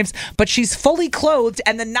 butcher knives, but she's fully clothed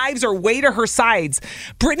and the knives are way to her sides.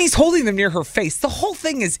 Britney's holding them near her face. The whole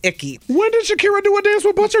thing is icky. When did Shakira do a dance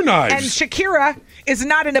with butcher knives? And Shakira is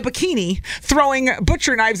not in a bikini throwing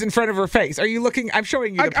butcher knives in front of her face. Are you looking? I'm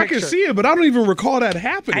showing you the picture. I can see it, but I don't even recall that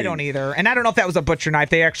happening. I don't either. And I don't know if that was a butcher knife.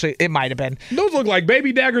 It might have been. Those look like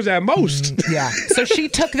baby daggers at most. Yeah. So she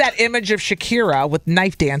took that image of Shakira with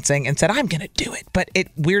knife dancing and said, I'm going to do it. But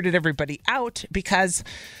it weirded everybody out because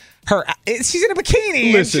she's in a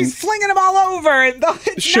bikini. Listen, and she's flinging them all over. And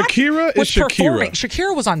Shakira is Shakira.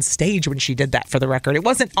 Shakira was on stage when she did that, for the record. It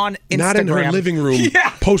wasn't on Instagram. Not in her living room,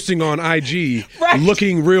 posting on IG,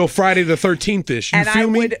 looking real Friday the 13th-ish. You feel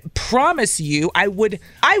me? I would promise you, I would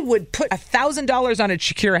put $1,000 on it.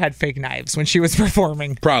 Shakira had fake knives when she was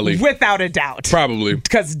performing. Probably. Without a doubt. Probably.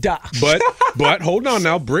 Because duh. But hold on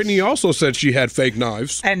now. Britney also said she had fake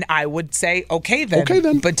knives. And I would say, okay then.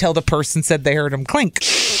 Until the person said they heard them clink.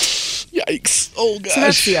 Yikes. Oh, gosh. So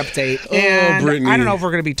that's the update. And Britney. I don't know if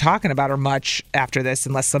we're going to be talking about her much after this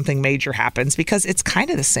unless something major happens, because it's kind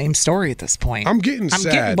of the same story at this point. I'm getting sad.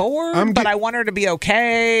 I'm getting bored, but I want her to be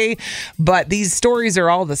okay. But these stories are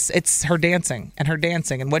all this. It's her dancing.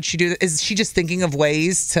 And what she do, is she just thinking of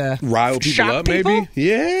ways to rile people up, people? maybe?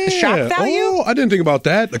 Yeah. The shock value? Oh, I didn't think about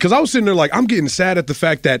that. Because I was sitting there like, I'm getting sad at the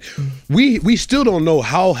fact that we still don't know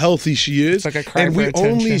how healthy she is. It's like a cry and for we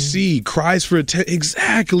attention. only see cries for attention.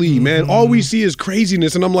 Exactly, man. All we see is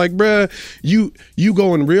craziness. And I'm like, bruh, you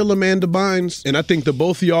going real Amanda Bynes. And I think the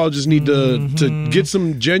both of y'all just need to get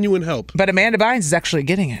some genuine help. But Amanda Bynes is actually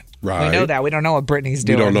getting it. Right. We know that. We don't know what Britney's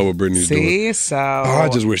doing. We don't know what Britney's doing. See? So. I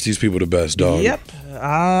just wish these people the best, dog. Yep.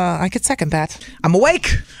 I could second that. I'm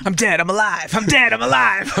awake. I'm dead. I'm alive. I'm dead. I'm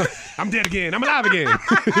alive. I'm dead again. I'm alive again.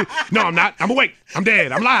 No, I'm not. I'm awake. I'm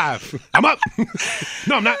dead. I'm alive. I'm up.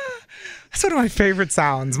 No, I'm not. That's one of my favorite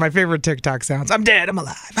sounds, my favorite TikTok sounds. I'm dead. I'm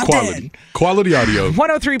alive. I'm dead. Quality audio.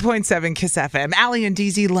 103.7 Kiss FM. Allie and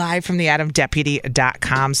DZ live from the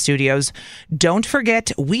AdamDeputy.com studios. Don't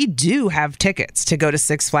forget, we do have tickets to go to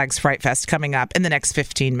Six Flags Fright Fest coming up in the next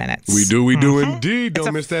 15 minutes. We do indeed.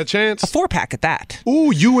 Don't miss that chance. A 4-pack at that.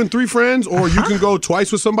 Ooh, you and 3 friends, or you can go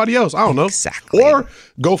twice with somebody else. I don't know. Exactly. Or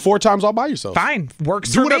go 4 times all by yourself. Fine.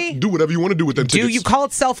 Works for me. Do whatever you want to do with them tickets. You call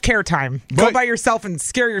it self-care time. Go by yourself and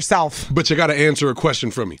scare yourself. But you got to answer a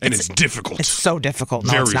question from me. And it's difficult. It's so difficult.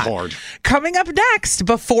 No, Very it's not. hard. Coming up next,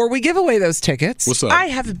 before we give away those tickets, what's up? I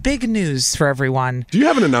have big news for everyone. Do you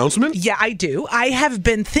have an announcement? Yeah, I do. I have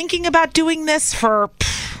been thinking about doing this for,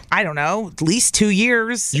 I don't know, at least 2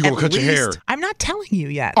 years. You gonna cut your hair? I'm not telling you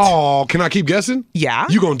yet. Oh, can I keep guessing? Yeah.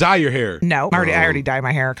 You gonna dye your hair? No, I already dye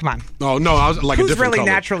my hair. Come on. Oh, no, I was like Who's a different really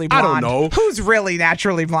color. naturally blonde? I don't know. Who's really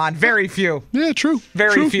naturally blonde? Very few. Yeah, true.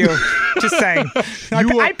 Very few. Just saying.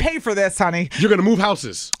 I pay for this, honey. You're gonna move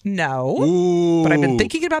houses? No. Ooh. But I've been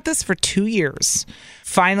thinking about this for 2 years.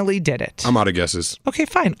 Finally did it. I'm out of guesses. Okay,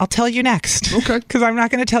 fine. I'll tell you next. Okay. Because I'm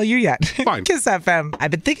not going to tell you yet. Fine. Kiss FM.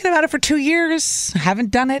 I've been thinking about it for 2 years.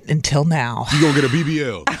 Haven't done it until now. You gonna get a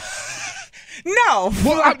BBL? No.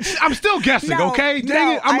 Well, I'm still guessing, No, okay?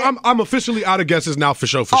 Dang it. I'm officially out of guesses now for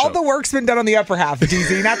sure. All the work's been done on the upper half,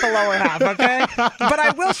 DZ, not the lower half, okay? But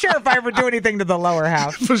I will share if I ever do anything to the lower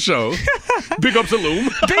half. For sure. Big ups to Loom.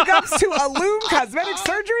 Big ups to a Loom Cosmetic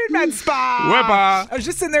Surgery and Med Spa. Wepa. I was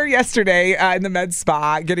just in there yesterday in the med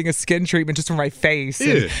spa getting a skin treatment just for my face.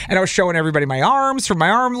 Yeah. And I was showing everybody my arms from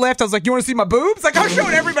my arm lift. I was like, you want to see my boobs? Like, I was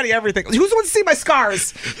showing everybody everything. Who wants to see my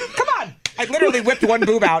scars? Come on. I literally whipped one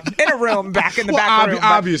boob out in a room back in the back room.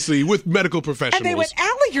 Obviously, with medical professionals. And they went,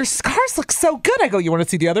 Allie, your scars look so good. I go, you want to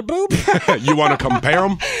see the other boob? You want to compare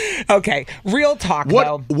them? Okay, real talk,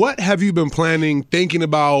 though. What have you been planning, thinking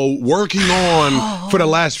about, working on for the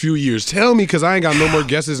last few years? Tell me, because I ain't got no more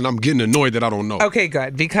guesses, and I'm getting annoyed that I don't know. Okay,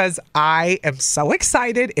 good, because I am so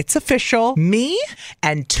excited. It's official. Me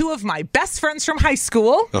and 2 of my best friends from high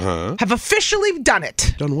school have officially done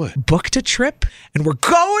it. Done what? Booked a trip, and we're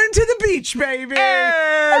going to the beach, baby.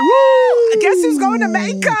 Hey, woo! Guess who's going to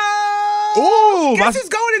Mexico? Ooh, Guess who's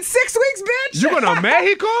going in 6 weeks, bitch? You going to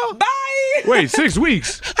Mexico? Bye. Wait, 6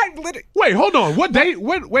 weeks? I'm literally. Wait, hold on. What date?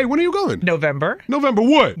 Wait, when are you going? November. November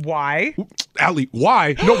what? Why? Allie,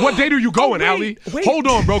 why? No, what date are you going, Allie? Wait. Hold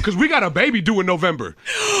on, bro, because we got a baby due in November.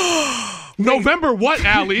 November what,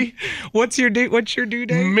 Allie? What's your date? What's your due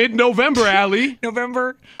date? Mid-November, Allie.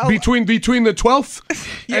 November. Oh. Between the 12th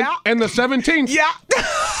and the 17th. Yeah.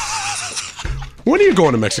 When are you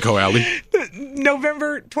going to Mexico, Allie?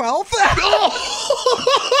 November 12th.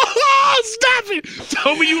 Oh, stop it.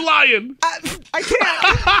 Tell me you lying. I can't.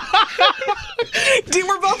 Dude,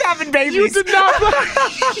 we're both having babies. You did not.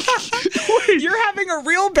 Wait. You're having a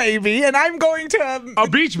real baby, and I'm going to a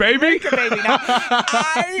beach baby. Make a baby now.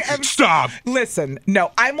 I am. Stop. Listen,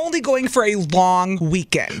 no, I'm only going for a long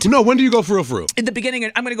weekend. No, when do you go for real? In the beginning,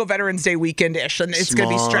 I'm going to go Veterans Day weekend-ish, and it's going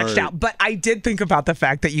to be stretched out. But I did think about the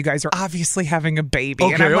fact that you guys are obviously having a baby.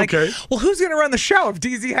 Okay, and I'm like, okay. Well, who's going to run the show if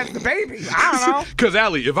DZ has the baby? I don't know. Because,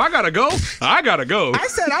 Allie, if I got to go, I got to go. I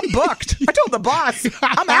said I'm booked. I told the boss,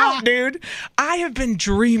 I'm out, dude. I have been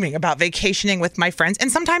dreaming about vacationing with my friends,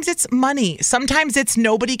 and sometimes it's money. Sometimes it's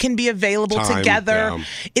nobody can be available together.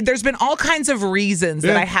 There's been all kinds of reasons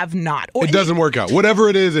that I have not. It doesn't work out. Whatever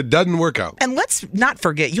it is, it doesn't work out. And let's not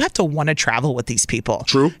forget, you have to want to travel with these people.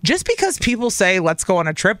 True. Just because people say, let's go on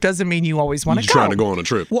a trip, doesn't mean you always want to go. You're trying to go on a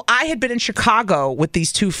trip. Well, I had been in Chicago with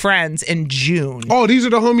these two friends in June. Oh, these are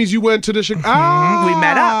the homies you went to the Chicago. We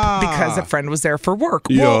met up because a friend was there for work.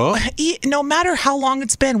 Yeah. Well, no matter how long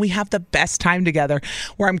it's been, we have the best time together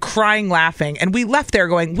where I'm crying, laughing. And we left there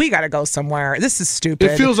going, we got to go somewhere. This is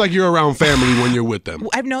stupid. It feels like you're around family when you're with them.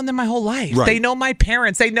 I've known them my whole life. Right. They know my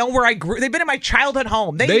parents. They know where I grew. They've been in my childhood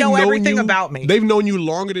home. They know everything about me. They've known you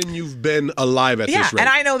longer than you've been alive at this rate. And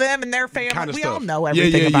I know them and their family. Kind of we stuff. all know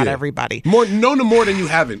everything about everybody. Known them more than you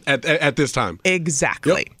haven't at this time.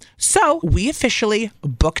 Exactly. Yep. So we officially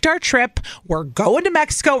booked our trip. We're going to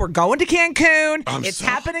Mexico. We're going to Cancun. It's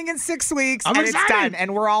happening in 6 weeks. I'm excited. It's done.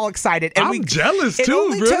 And we're all excited. And I'm jealous too, It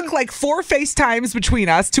only took like 4 FaceTimes between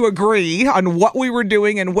us to agree on what we were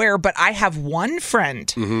doing and where. But I have one friend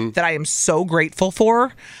that I am so grateful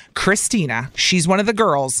for. Christina. She's one of the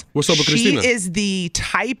girls. What's up with Christina? She is the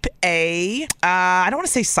type A, I don't want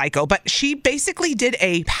to say psycho, but she basically did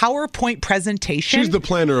a PowerPoint presentation. She's the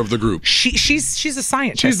planner of the group. She's a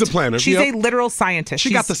scientist. She's the planner. She's a literal scientist.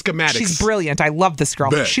 She got the schematics. She's brilliant. I love this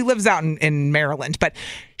girl. Bet. She lives out in Maryland, but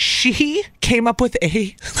she came up with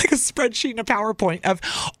a spreadsheet and a PowerPoint of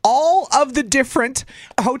all of the different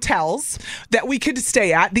hotels that we could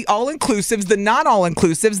stay at, the all-inclusives, the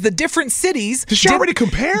non-all-inclusives, the different cities. Did she already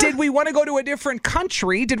compare? Did we want to go to a different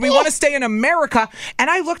country? Did we want to stay in America? And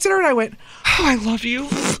I looked at her and I went, oh, I love you.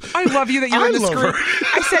 I love you that you're in this group.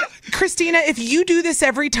 I said, Christina, if you do this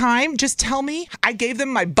every time, just tell me. I gave them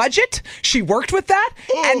my budget. She worked with that.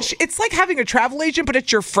 And it's like having a travel agent, but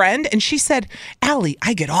it's your friend. And she said, Allie,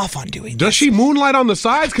 I get off on doing this. Does she moonlight on the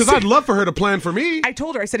sides? Because I'd love for her to plan for me. I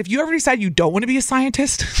told her, I said, if you ever decide you don't want to be a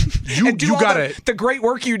scientist and do the great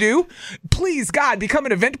work you do, please, God, become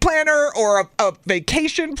an event planner or a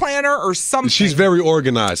vacation planner or something. She's very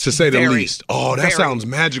organized, to say the least. Oh, that sounds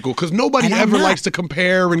magical, because nobody ever likes to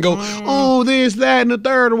compare and go, oh, this, that, and the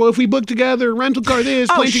third. Or well, if we book together, rental car this,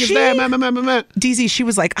 plane tickets that, DZ, she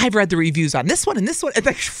was like, I've read the reviews on this one and this one.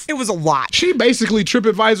 It was a lot. She basically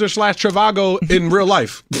TripAdvisor/Trivago in real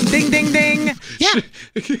life. Ding, ding, ding. Yeah.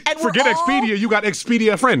 And forget Expedia. You got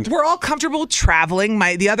Expedia friend. We're all comfortable traveling.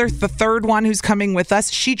 The third one who's coming with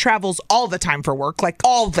us, she travels all the time for work, like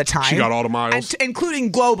all the time. She got all the miles.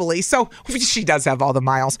 Including globally. So she does have all the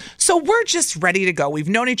miles. So we're just ready to go. We've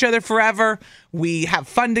known each other forever. We have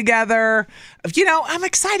fun together. I'm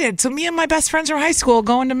excited. So me and my best friends from high school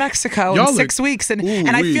going to Mexico in 6 weeks. And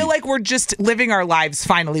I feel like we're just living our lives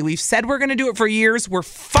finally. We've said we're going to do it for years. We're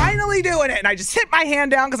finally doing it. And I just hit my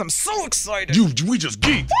hand down because I'm so excited. We just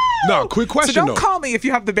geeked. No, quick question So don't call me if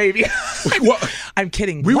you have the baby. I'm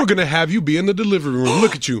kidding. We were going to have you be in the delivery room.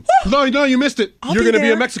 Look at you. No, you missed it. You're going to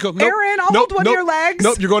be in Mexico. Nope. Aaron, I'll hold one of your legs.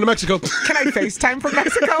 Nope, you're going to Mexico. Can I FaceTime from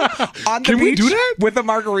Mexico? On the Can beach we do that? with a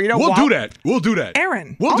margarita? We'll do that. We'll do that.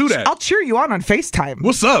 Aaron, we'll do that. I'll cheer you on FaceTime.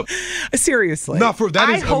 What's up? Seriously. No, that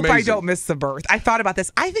is I hope amazing. I don't miss the birth. I thought about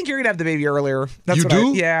this. I think you're going to have the baby earlier. You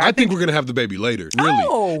do? Yeah. I think we're going to have the baby later. Really.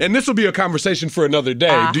 Oh. And this will be a conversation for another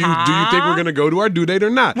day. Do you think we're going to go to our due date or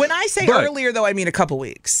not? When I say earlier, though, I mean a couple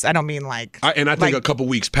weeks. I don't mean like... I think a couple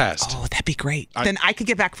weeks past. Oh, that'd be great. Then I could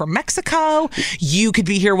get back from Mexico. You could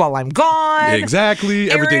be here while I'm gone. Exactly.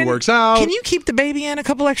 happy. Everything Aaron, works out. Can you keep the baby in a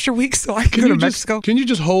couple extra weeks so I can go to Mexico? Can you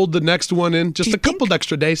just hold the next one in just a couple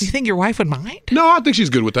extra days? Do you think your wife would mind? No, I think she's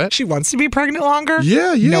good with that. She wants to be pregnant longer?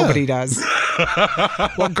 Yeah. Nobody does.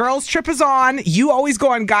 Well, girls' trip is on. You always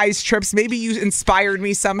go on guys' trips. Maybe you inspired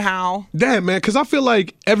me somehow. Damn, man, because I feel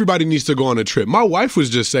like everybody needs to go on a trip. My wife was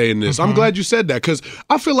just saying this. I'm glad you said that because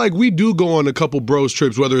I feel like we do go on a couple bros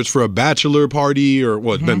trips, whether it's for a bachelor party or,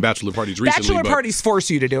 well, it's been bachelor parties recently. Bachelor parties force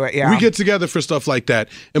you to do it, yeah. We get together for stuff like that.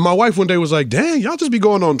 And my wife one day was like, dang, y'all just be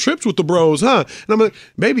going on trips with the bros, huh? And I'm like,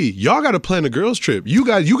 baby, y'all got to plan a girls trip. You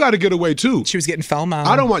got to get away too. She was getting FOMO.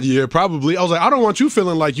 I don't want, probably. I was like, I don't want you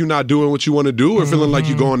feeling like you're not doing what you want to do or feeling like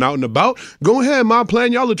you're going out and about. Go ahead, Mom,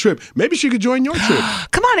 plan y'all a trip. Maybe she could join your trip.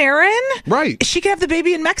 Come on, Aaron. Right. She could have the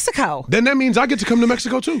baby in Mexico. Then that means I get to come to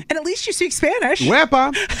Mexico too. And at least you speak Spanish.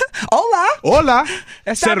 Huepa. Hola. Hola.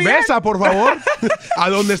 Está Cerveza, por favor. ¿A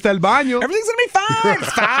dónde está el baño? Everything's going to be fine.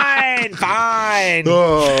 It's fine.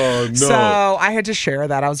 Oh, no. So I had to share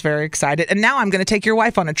that. I was very excited. And now I'm going to take your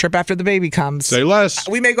wife on a trip after the baby comes. Say less.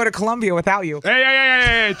 We may go to Colombia without you.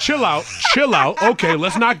 Hey, chill out. Chill out. Okay,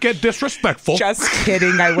 let's not get disrespectful. Just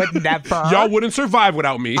kidding. I would never. Y'all wouldn't survive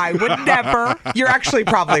without me. I would never. You're actually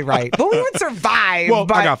probably right. But we would survive. Well,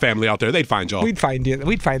 I got family out there. They'd find y'all. We'd find you.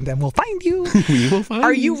 We'd find them. We'll find you. We will find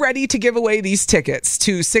Are you ready to give away these tickets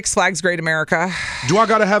to Six Flags Great America? Do I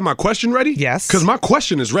got to have my question ready? Yes. Because my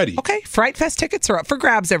question is ready. Okay. Fright Fest tickets are up for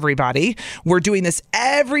grabs, everybody. We're doing this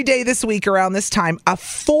every day this week around this time. A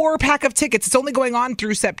 4-pack of tickets. It's only going on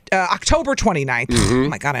through October 29th. Oh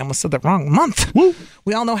my God, I almost said the wrong month. Woo.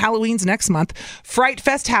 We all know Halloween's next month. Fright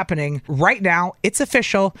Fest happening right now. It's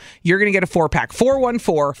official. You're going to get a 4-pack.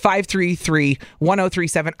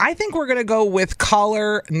 414-533-1037. I think we're going to go with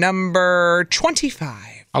caller number 25.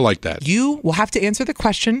 I like that. You will have to answer the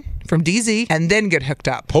question from DZ and then get hooked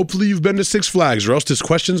up. Hopefully you've been to Six Flags or else this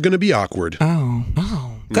question's going to be awkward. Oh.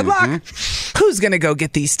 Good luck. Who's going to go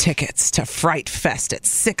get these tickets to Fright Fest at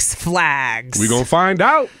Six Flags? We're going to find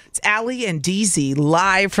out. It's Allie and DZ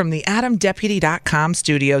live from the AdamDeputy.com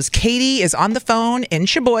studios. Katie is on the phone in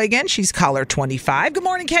Sheboygan. She's caller 25. Good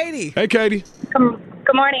morning, Katie. Hey, Katie.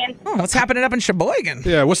 Good morning. Oh, what's happening up in Sheboygan?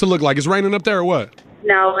 Yeah, what's it look like? It's raining up there or what?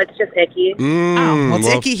 No, it's just icky. Well, it's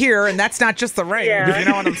icky here, and that's not just the rain, if you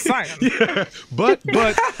know what I'm saying. Yeah, but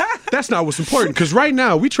that's not what's important, because right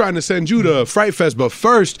now we're trying to send you to Fright Fest, but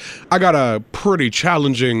first, I got a pretty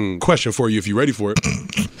challenging question for you if you're ready for it.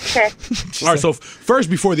 Okay. All right, so first,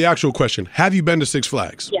 before the actual question, have you been to Six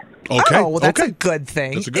Flags? Yeah. Okay. Oh, well, that's a good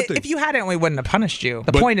thing. That's a good thing. If you hadn't, we wouldn't have punished you.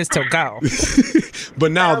 The point is to go.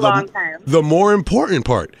 But now, the more important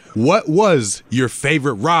part, what was your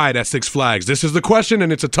favorite ride at Six Flags? This is the question,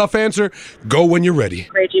 and it's a tough answer. Go when you're ready.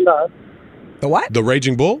 Raging Bull. The what? The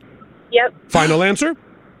Raging Bull? Yep. Final answer?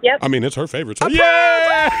 Yep. I mean, it's her favorite. So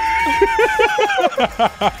yeah!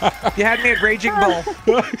 You had me at Raging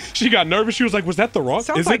Bull. She got nervous. She was like, was that the wrong?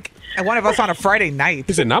 Sounds like one of us on a Friday night.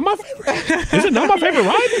 Is it not my favorite? Is it not my favorite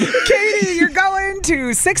ride? Katie, you're going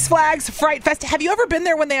to Six Flags Fright Fest. Have you ever been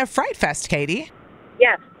there when they have Fright Fest, Katie?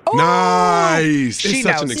 Yeah. Oh, nice. She It's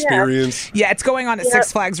such knows. an experience. Yeah, it's going on at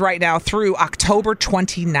Six Flags right now through October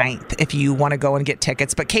 29th if you want to go and get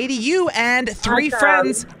tickets. But Katie, you and 3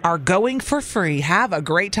 friends are going for free. Have a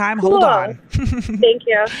great time. Hold on. Thank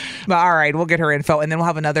you. All right, we'll get her info, and then we'll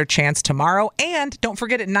have another chance tomorrow. And don't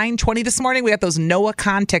forget, at 9:20 this morning, we got those Noah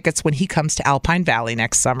Khan tickets when he comes to Alpine Valley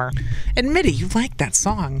next summer. Admit it, you like that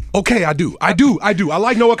song. Okay, I do. I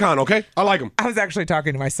like Noah Khan, okay? I like him. I was actually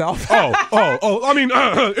talking to myself. Oh. I mean,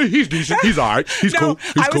 he's decent. He's all right. He's cool.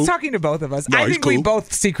 He's I was cool. talking to both of us. No, I he's think we cool.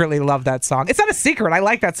 both secretly love that song. It's not a secret. I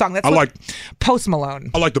like that song. That's Post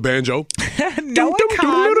Malone. I like the banjo. Noah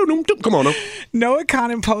Khan. Come on now. Noah Khan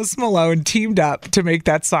and Post Malone teamed up to make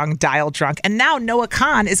that song Dial Drunk. And now Noah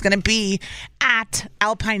Khan is going to be at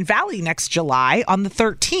Alpine Valley next July on the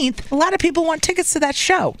 13th. A lot of people want tickets to that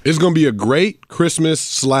show. It's going to be a great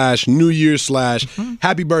Christmas / New Year's /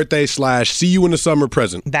 happy birthday / see you in the summer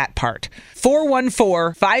present. That part.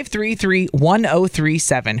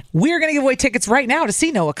 414-533-1037. We're going to give away tickets right now to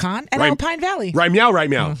see Noah Khan at Alpine Valley. Right meow.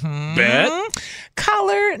 Bet.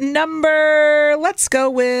 Caller number, let's go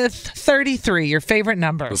with 33, your favorite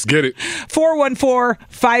number. Let's get it.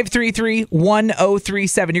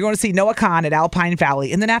 414-533-1037. You're going to see Noah Khan at Alpine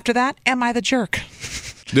Valley. And then after that, Am I the Jerk?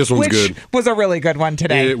 This one's good. Which was a really good one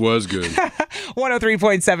today. It was good.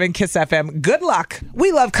 103.7 Kiss FM. Good luck.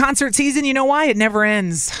 We love concert season. You know why? It never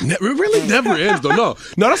ends. It really never ends, though. No,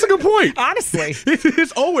 that's a good point. Honestly.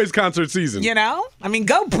 It's always concert season. You know? I mean,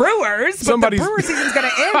 go Brewers, but the Brewer season's going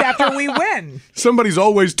to end after we win. Somebody's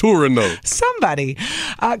always touring, though. Somebody.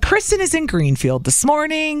 Kristen is in Greenfield this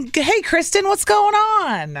morning. Hey, Kristen, what's going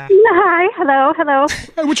on? Hi. Hello.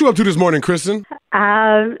 Hey, what you up to this morning, Kristen?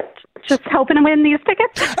 Just hoping to win these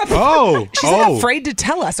tickets. She's afraid to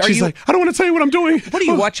tell us. She's like, I don't want to tell you what I'm doing. What are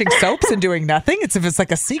you watching soaps and doing nothing? It's if it's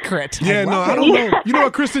like a secret. Yeah, I don't know. You know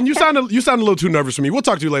what, Kristen? You sound a little too nervous for me. We'll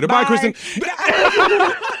talk to you later. Bye Kristen.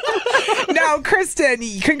 No, Kristen,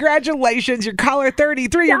 congratulations. You're caller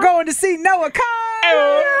 33. You're going to see Noah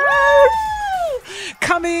Khan.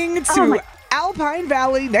 Coming to Alpine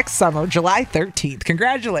Valley next summer, July 13th.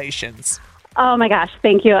 Congratulations. Oh my gosh,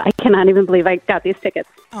 thank you. I cannot even believe I got these tickets.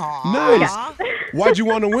 Nice. Why'd you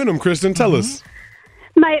want to win them, Kristen? Tell us.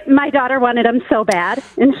 My daughter wanted them so bad,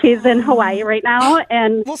 and she's in Hawaii right now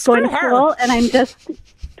and going to school, and I'm just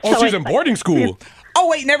she's in boarding school. Oh,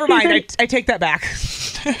 wait, never mind. I take that back.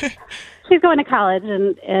 She's going to college,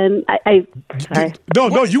 and I sorry.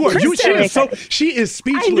 No, you are. She is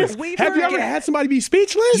speechless. Have you ever had somebody be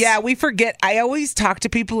speechless? Yeah, we forget. I always talk to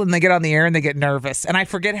people and they get on the air and they get nervous, and I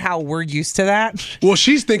forget how we're used to that. Well,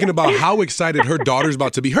 she's thinking about how excited her daughter's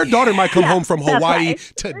about to be. Her daughter might come home from Hawaii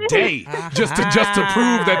today just to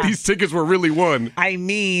prove that these tickets were really won. I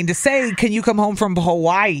mean, to say, can you come home from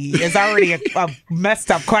Hawaii is already a messed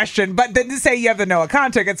up question, but then to say you have the Noah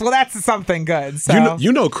Khan tickets, well, that's something good. So.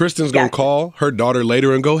 You know Kristen's going to call her daughter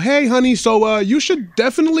later and go, hey, honey, so you should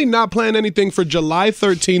definitely not plan anything for July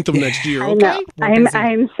 13th of next year, okay? I know.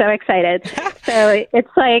 I'm so excited. So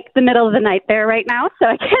it's like the middle of the night there right now, so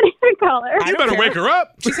I can't even call her. You better wake her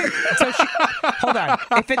up. Hold on.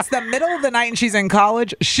 If it's the middle of the night and she's in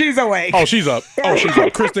college, she's awake. Oh, she's up.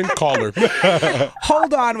 Kristen, call her.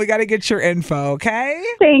 Hold on. We got to get your info, okay?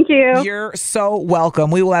 Thank you. You're so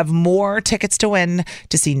welcome. We will have more tickets to win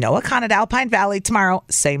to see Noah Khan at Alpine Valley tomorrow,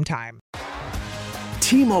 same time.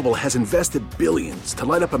 T-Mobile has invested billions to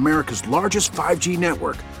light up America's largest 5G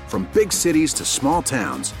network, from big cities to small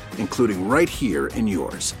towns, including right here in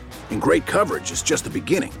yours. And great coverage is just the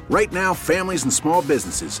beginning. Right now, families and small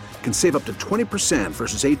businesses can save up to 20%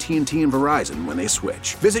 versus AT&T and Verizon when they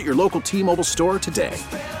switch. Visit your local T-Mobile store today.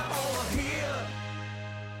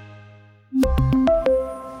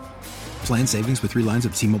 Plan savings with 3 lines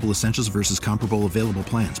of T-Mobile Essentials versus comparable available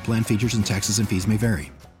plans. Plan features and taxes and fees may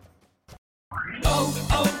vary.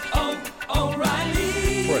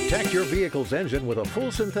 Protect your vehicle's engine with a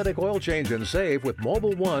full synthetic oil change and save with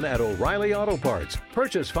Mobile One at O'Reilly Auto Parts.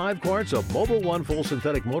 Purchase 5 quarts of Mobile One full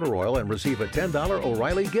synthetic motor oil and receive a $10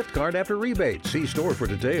 O'Reilly gift card after rebate. See store for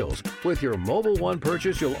details. With your Mobile One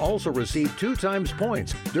purchase, you'll also receive 2 times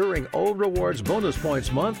points during O Rewards Bonus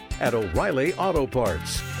Points Month at O'Reilly Auto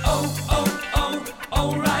Parts.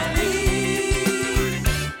 O'Reilly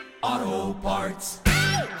Auto Parts.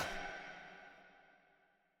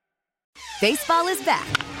 Baseball is back,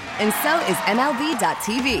 and so is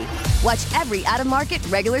MLB.tv. Watch every out-of-market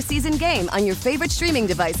regular season game on your favorite streaming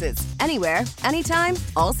devices, anywhere, anytime,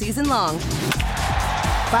 all season long.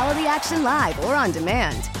 Follow the action live or on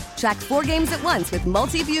demand. Track 4 games at once with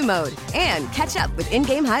multi-view mode and catch up with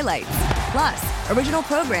in-game highlights. Plus, original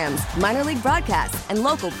programs, minor league broadcasts, and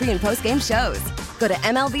local pre- and post-game shows. Go to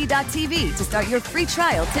MLB.tv to start your free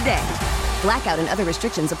trial today. Blackout and other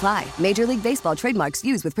restrictions apply. Major League Baseball trademarks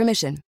used with permission.